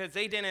 because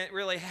they didn't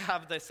really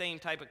have the same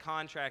type of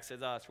contracts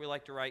as us. We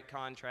like to write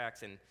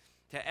contracts and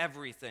to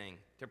everything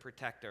to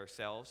protect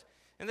ourselves.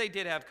 And they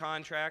did have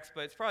contracts,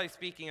 but it's probably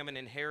speaking of an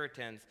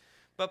inheritance.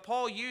 But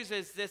Paul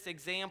uses this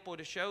example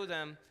to show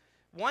them,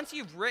 once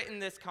you've written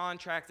this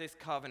contract, this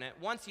covenant,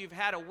 once you've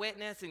had a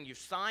witness and you've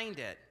signed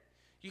it,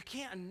 you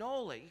can't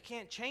annul it. You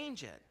can't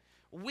change it.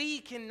 We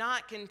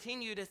cannot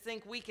continue to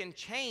think we can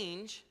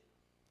change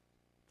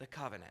the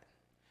covenant.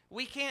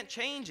 We can't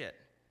change it.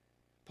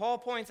 Paul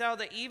points out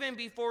that even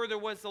before there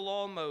was the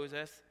law of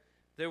Moses,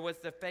 there was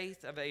the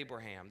faith of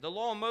Abraham. The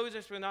law of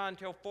Moses was not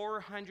until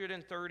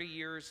 430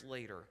 years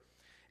later.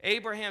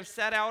 Abraham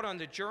set out on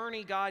the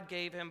journey God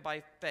gave him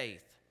by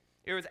faith.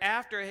 It was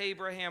after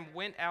Abraham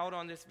went out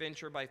on this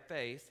venture by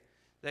faith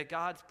that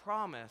God's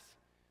promise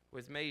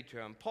was made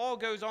to him. Paul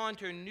goes on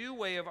to a new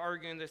way of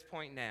arguing this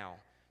point now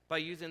by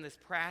using this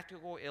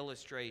practical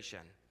illustration.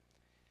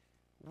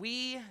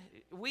 We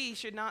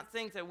should not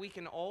think that we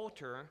can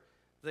alter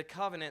the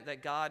covenant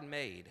that God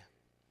made,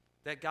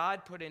 that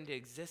God put into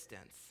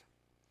existence.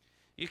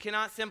 You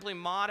cannot simply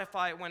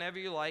modify it whenever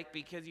you like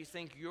because you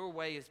think your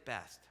way is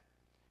best.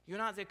 You're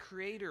not the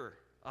creator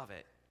of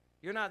it.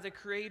 You're not the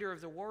creator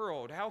of the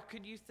world. How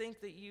could you think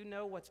that you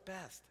know what's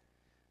best?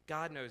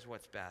 God knows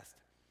what's best.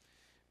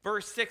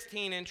 Verse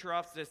 16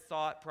 interrupts this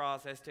thought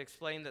process to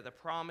explain that the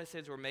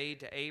promises were made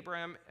to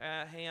Abraham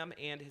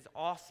and his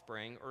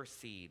offspring or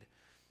seed.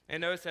 And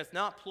notice that's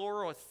not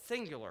plural, it's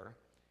singular,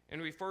 and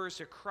refers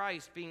to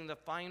Christ being the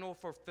final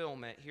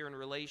fulfillment here in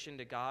relation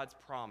to God's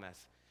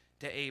promise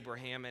to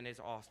Abraham and his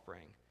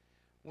offspring.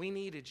 We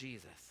needed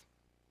Jesus,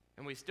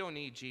 and we still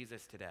need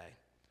Jesus today.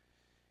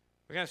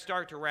 We're going to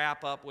start to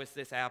wrap up with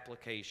this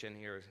application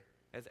here.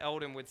 As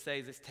Eldon would say,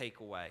 this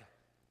takeaway.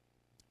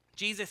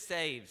 Jesus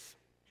saves.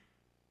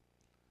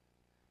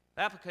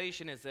 The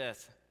application is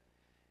this.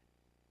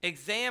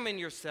 Examine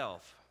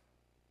yourself.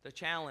 The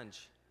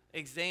challenge.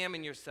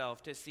 Examine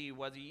yourself to see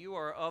whether you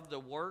are of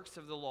the works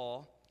of the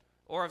law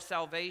or of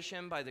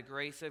salvation by the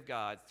grace of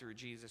God through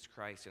Jesus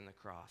Christ and the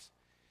cross.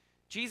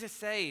 Jesus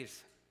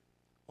saves.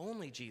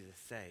 Only Jesus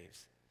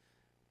saves.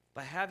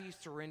 But have you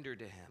surrendered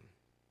to him?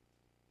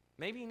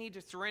 Maybe you need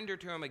to surrender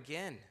to him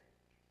again.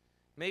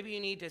 Maybe you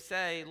need to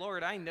say,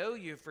 Lord, I know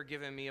you've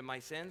forgiven me of my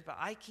sins, but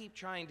I keep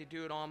trying to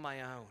do it on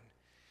my own.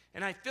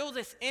 And I feel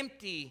this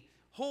empty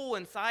hole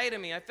inside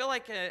of me. I feel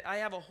like I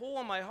have a hole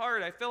in my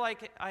heart. I feel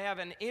like I have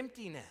an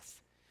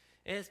emptiness.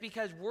 And it's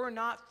because we're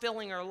not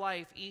filling our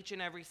life each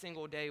and every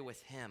single day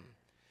with him.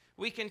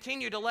 We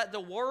continue to let the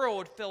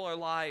world fill our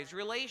lives,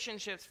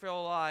 relationships fill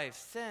our lives,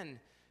 sin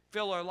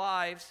fill our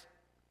lives,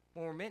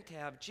 when we're meant to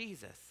have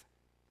Jesus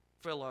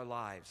fill our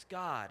lives,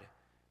 God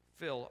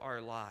fill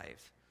our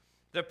lives.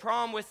 The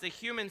problem with the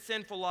human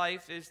sinful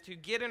life is to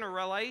get in a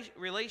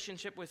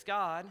relationship with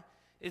God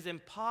is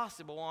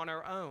impossible on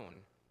our own.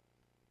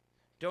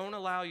 Don't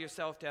allow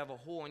yourself to have a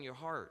hole in your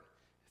heart.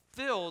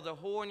 Fill the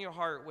hole in your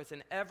heart with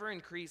an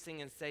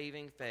ever-increasing and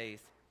saving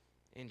faith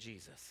in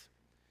Jesus.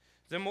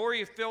 The more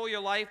you fill your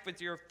life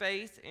with your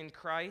faith in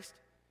Christ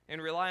and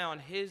rely on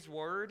his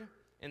word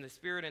and the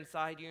Spirit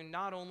inside you,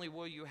 not only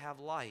will you have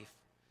life,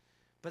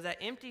 but that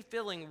empty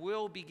filling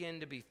will begin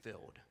to be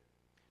filled.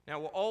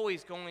 Now, we're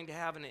always going to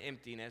have an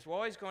emptiness. We're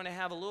always going to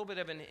have a little bit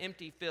of an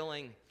empty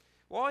filling.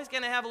 We're always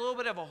going to have a little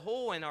bit of a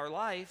hole in our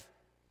life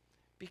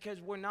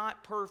because we're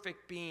not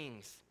perfect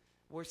beings.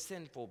 We're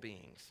sinful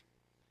beings.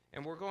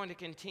 And we're going to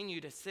continue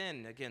to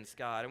sin against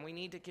God, and we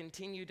need to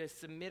continue to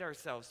submit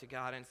ourselves to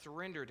God and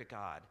surrender to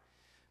God.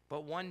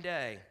 But one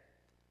day,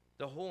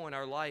 the hole in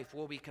our life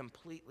will be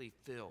completely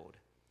filled,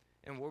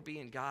 and we'll be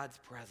in God's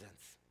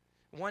presence.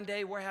 One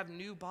day we'll have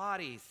new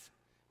bodies.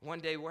 One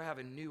day we'll have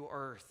a new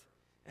earth.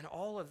 And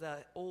all of the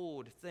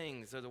old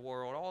things of the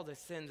world, all the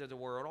sins of the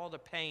world, all the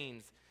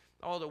pains,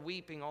 all the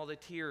weeping, all the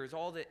tears,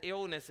 all the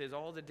illnesses,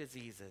 all the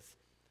diseases,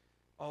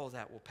 all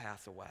that will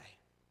pass away.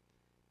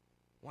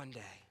 One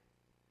day.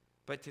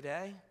 But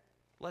today,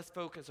 let's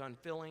focus on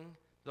filling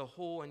the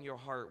hole in your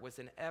heart with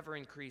an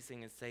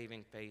ever-increasing and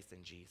saving faith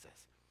in Jesus.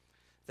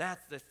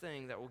 That's the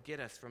thing that will get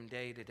us from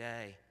day to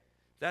day.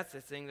 That's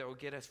the thing that will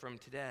get us from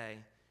today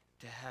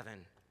to heaven,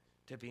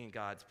 to be in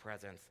God's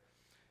presence.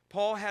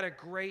 Paul had a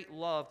great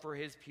love for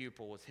his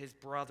pupils, his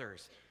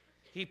brothers.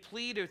 He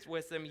pleaded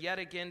with them yet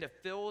again to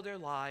fill their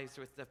lives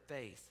with the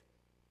faith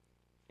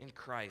in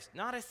Christ.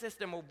 Not a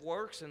system of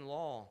works and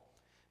law,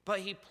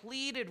 but he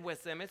pleaded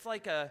with them. It's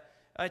like a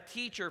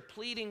teacher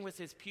pleading with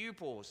his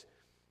pupils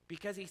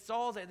because he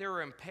saw that they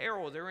were in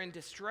peril, they were in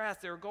distress,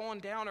 they were going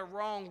down a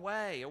wrong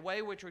way, a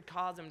way which would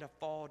cause them to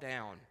fall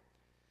down.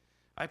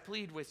 I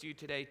plead with you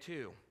today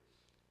too.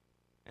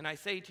 And I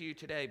say to you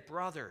today,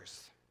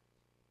 brothers,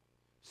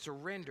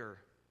 surrender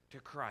to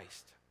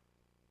Christ.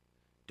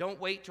 Don't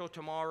wait till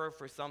tomorrow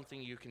for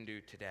something you can do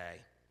today.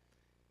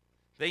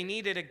 They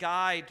needed a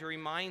guide to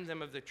remind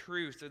them of the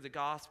truth of the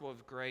gospel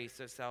of grace,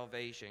 of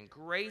salvation.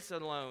 Grace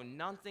alone,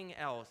 nothing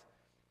else,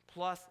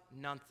 plus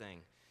nothing.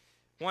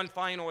 One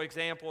final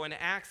example, in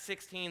Acts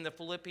 16, the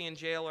Philippian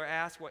jailer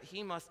asked what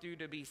he must do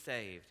to be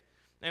saved.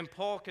 And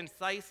Paul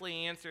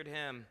concisely answered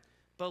him,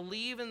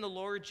 believe in the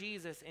Lord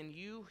Jesus, and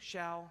you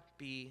shall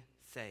be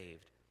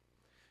saved.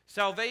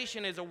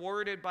 Salvation is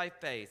awarded by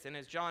faith, and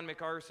as John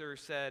MacArthur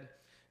said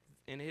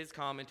in his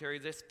commentary,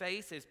 this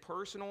faith is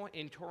personal,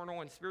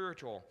 internal, and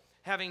spiritual,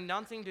 having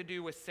nothing to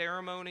do with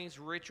ceremonies,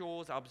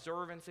 rituals,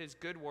 observances,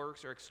 good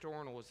works, or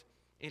externals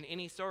in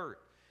any sort.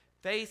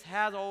 Faith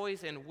has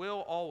always and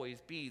will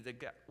always be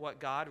what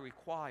God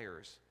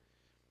requires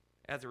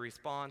as a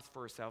response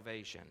for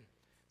salvation.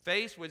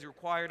 Faith was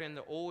required in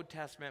the Old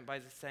Testament by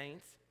the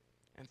saints,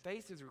 and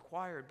faith is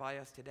required by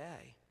us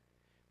today.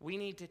 We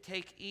need to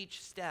take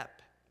each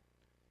step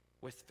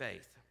with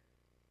faith.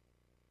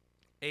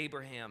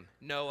 Abraham,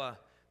 Noah,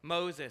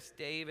 Moses,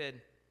 David,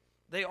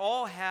 they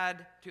all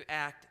had to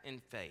act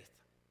in faith.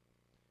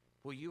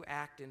 Will you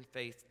act in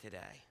faith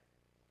today?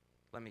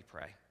 Let me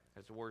pray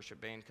as the worship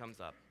band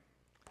comes up.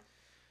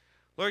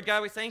 Lord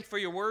God, we thank you for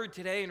your word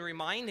today and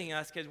reminding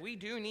us, because we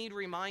do need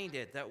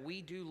reminded that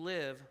we do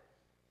live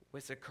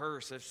with the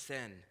curse of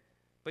sin,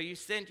 but you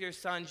sent your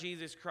Son,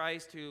 Jesus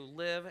Christ, to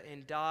live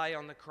and die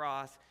on the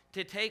cross,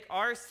 to take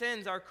our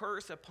sins, our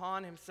curse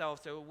upon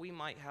himself so we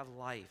might have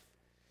life,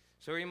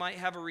 so we might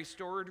have a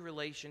restored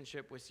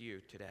relationship with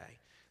you today.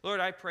 Lord,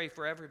 I pray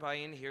for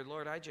everybody in here.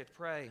 Lord, I just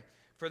pray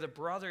for the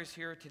brothers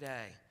here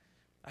today.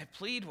 I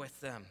plead with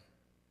them.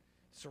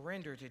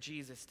 Surrender to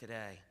Jesus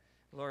today.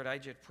 Lord, I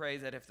just pray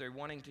that if they're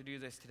wanting to do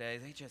this today,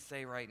 they just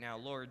say right now,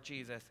 Lord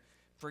Jesus,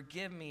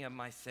 forgive me of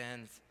my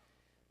sins.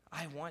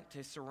 I want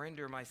to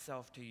surrender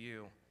myself to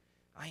you.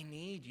 I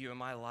need you in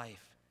my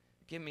life.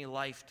 Give me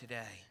life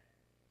today.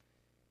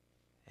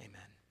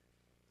 Amen.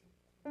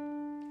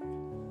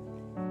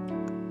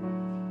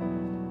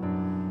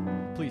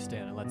 Please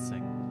stand and let's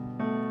sing.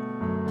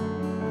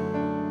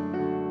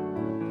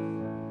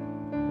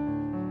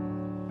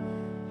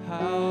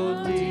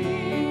 How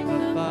deep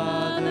the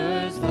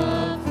Father's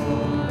love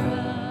for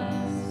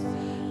us,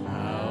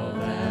 how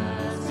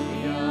vast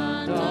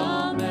beyond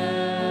all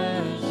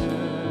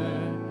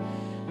measure,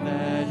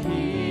 that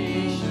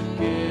he should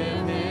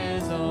give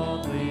his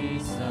only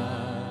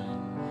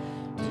Son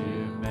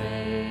to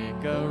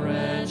make a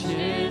wretch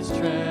his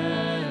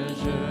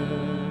treasure.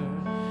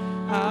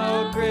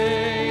 How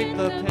great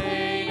the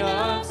pain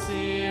of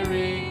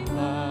searing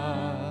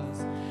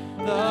loss,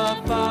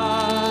 the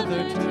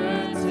Father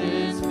turns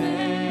his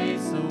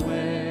face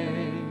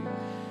away,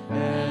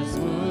 as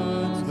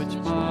wounds which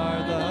mar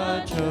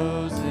the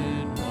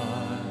chosen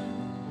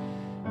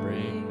one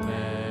bring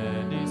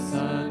many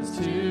sons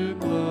to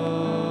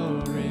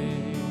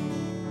glory.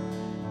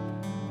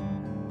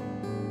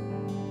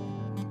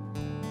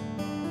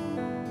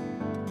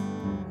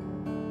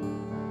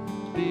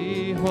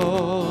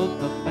 Behold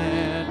the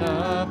man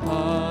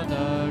upon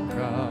a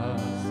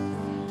cross,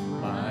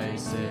 my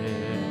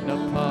sin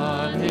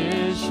upon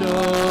his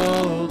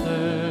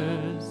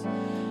shoulders.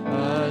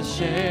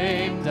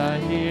 Ashamed I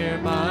hear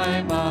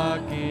my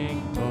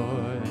mocking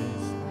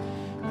voice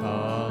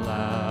call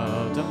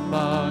out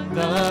among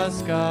the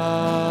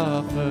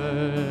scoffers.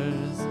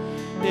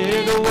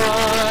 It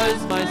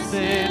was my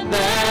sin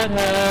that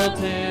held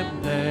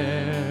him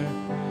there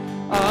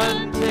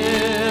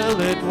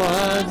until it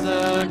was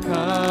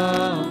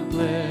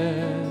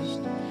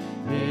accomplished.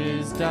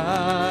 His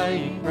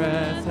dying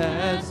breath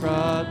has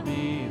brought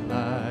me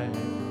life.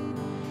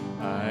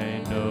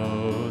 I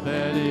know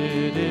that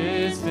it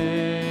is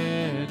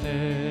finished.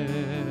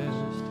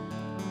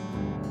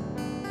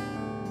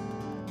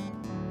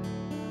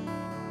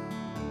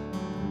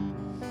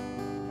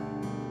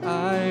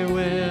 I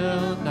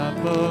will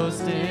not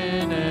boast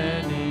in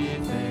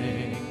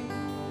anything,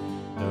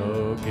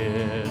 no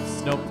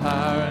gifts, no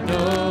power,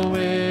 no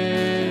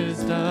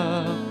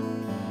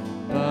wisdom,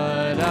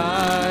 but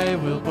I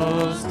will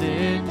boast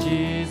in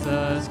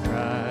Jesus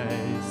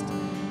Christ,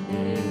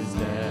 his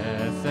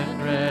death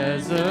and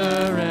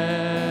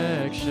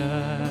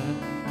resurrection.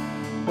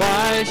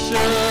 Why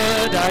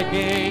should I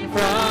gain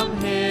from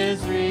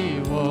his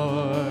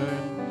reward?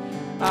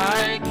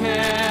 I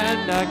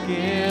cannot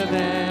give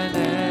an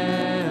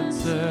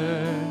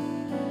answer,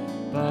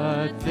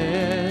 but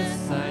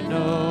this I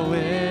know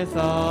with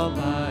all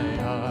my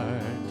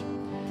heart,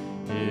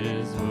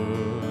 his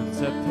wounds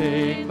have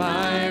paid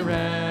my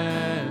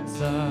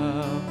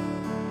ransom.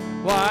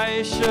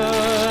 Why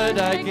should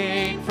I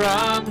gain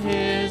from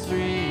his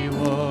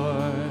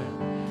reward?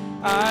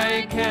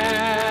 I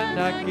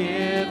cannot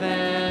give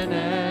an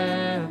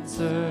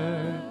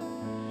answer,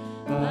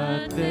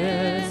 but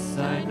this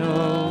I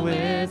know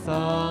with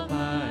all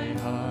my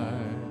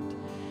heart,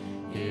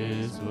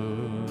 his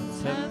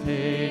wounds have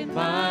paid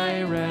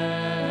my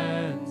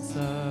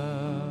ransom.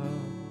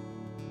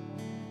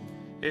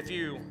 If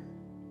you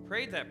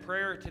prayed that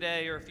prayer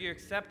today, or if you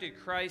accepted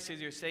Christ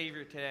as your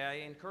Savior today,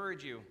 I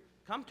encourage you,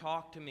 come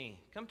talk to me.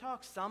 Come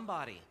talk to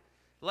somebody.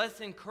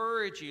 Let's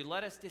encourage you.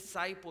 Let us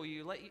disciple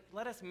you.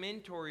 Let us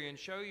mentor you and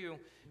show you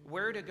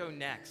where to go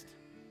next.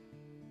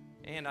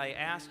 And I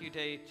ask you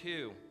today,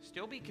 too,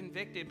 still be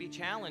convicted, be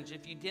challenged.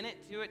 If you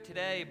didn't do it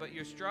today, but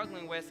you're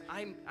struggling with,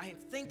 I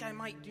think I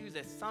might do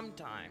this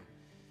sometime.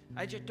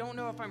 I just don't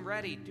know if I'm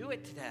ready. Do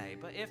it today.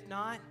 But if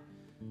not,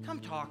 come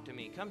talk to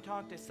me. Come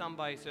talk to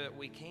somebody so that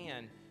we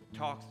can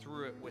talk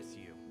through it with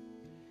you.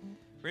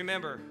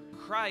 Remember,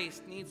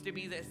 Christ needs to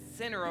be the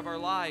center of our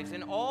lives.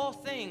 In all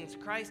things,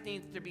 Christ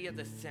needs to be at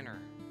the center.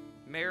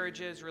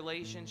 Marriages,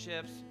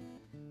 relationships,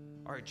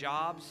 our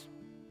jobs,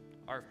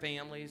 our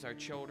families, our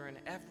children,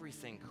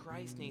 everything.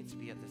 Christ needs to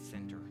be at the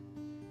center.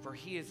 For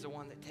he is the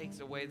one that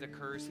takes away the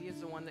curse. He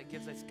is the one that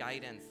gives us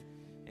guidance.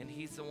 And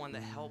he's the one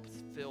that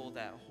helps fill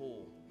that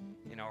hole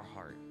in our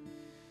heart.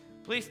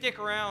 Please stick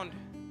around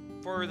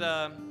for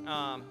the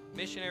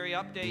missionary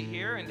update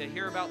here and to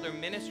hear about their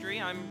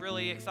ministry. I'm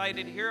really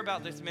excited to hear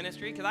about this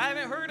ministry because I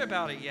haven't heard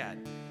about it yet.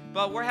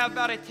 But we'll have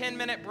about a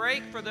 10-minute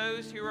break for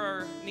those who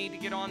need to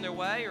get on their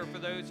way, or for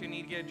those who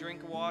need to get a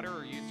drink of water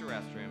or use the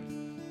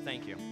restrooms. Thank you.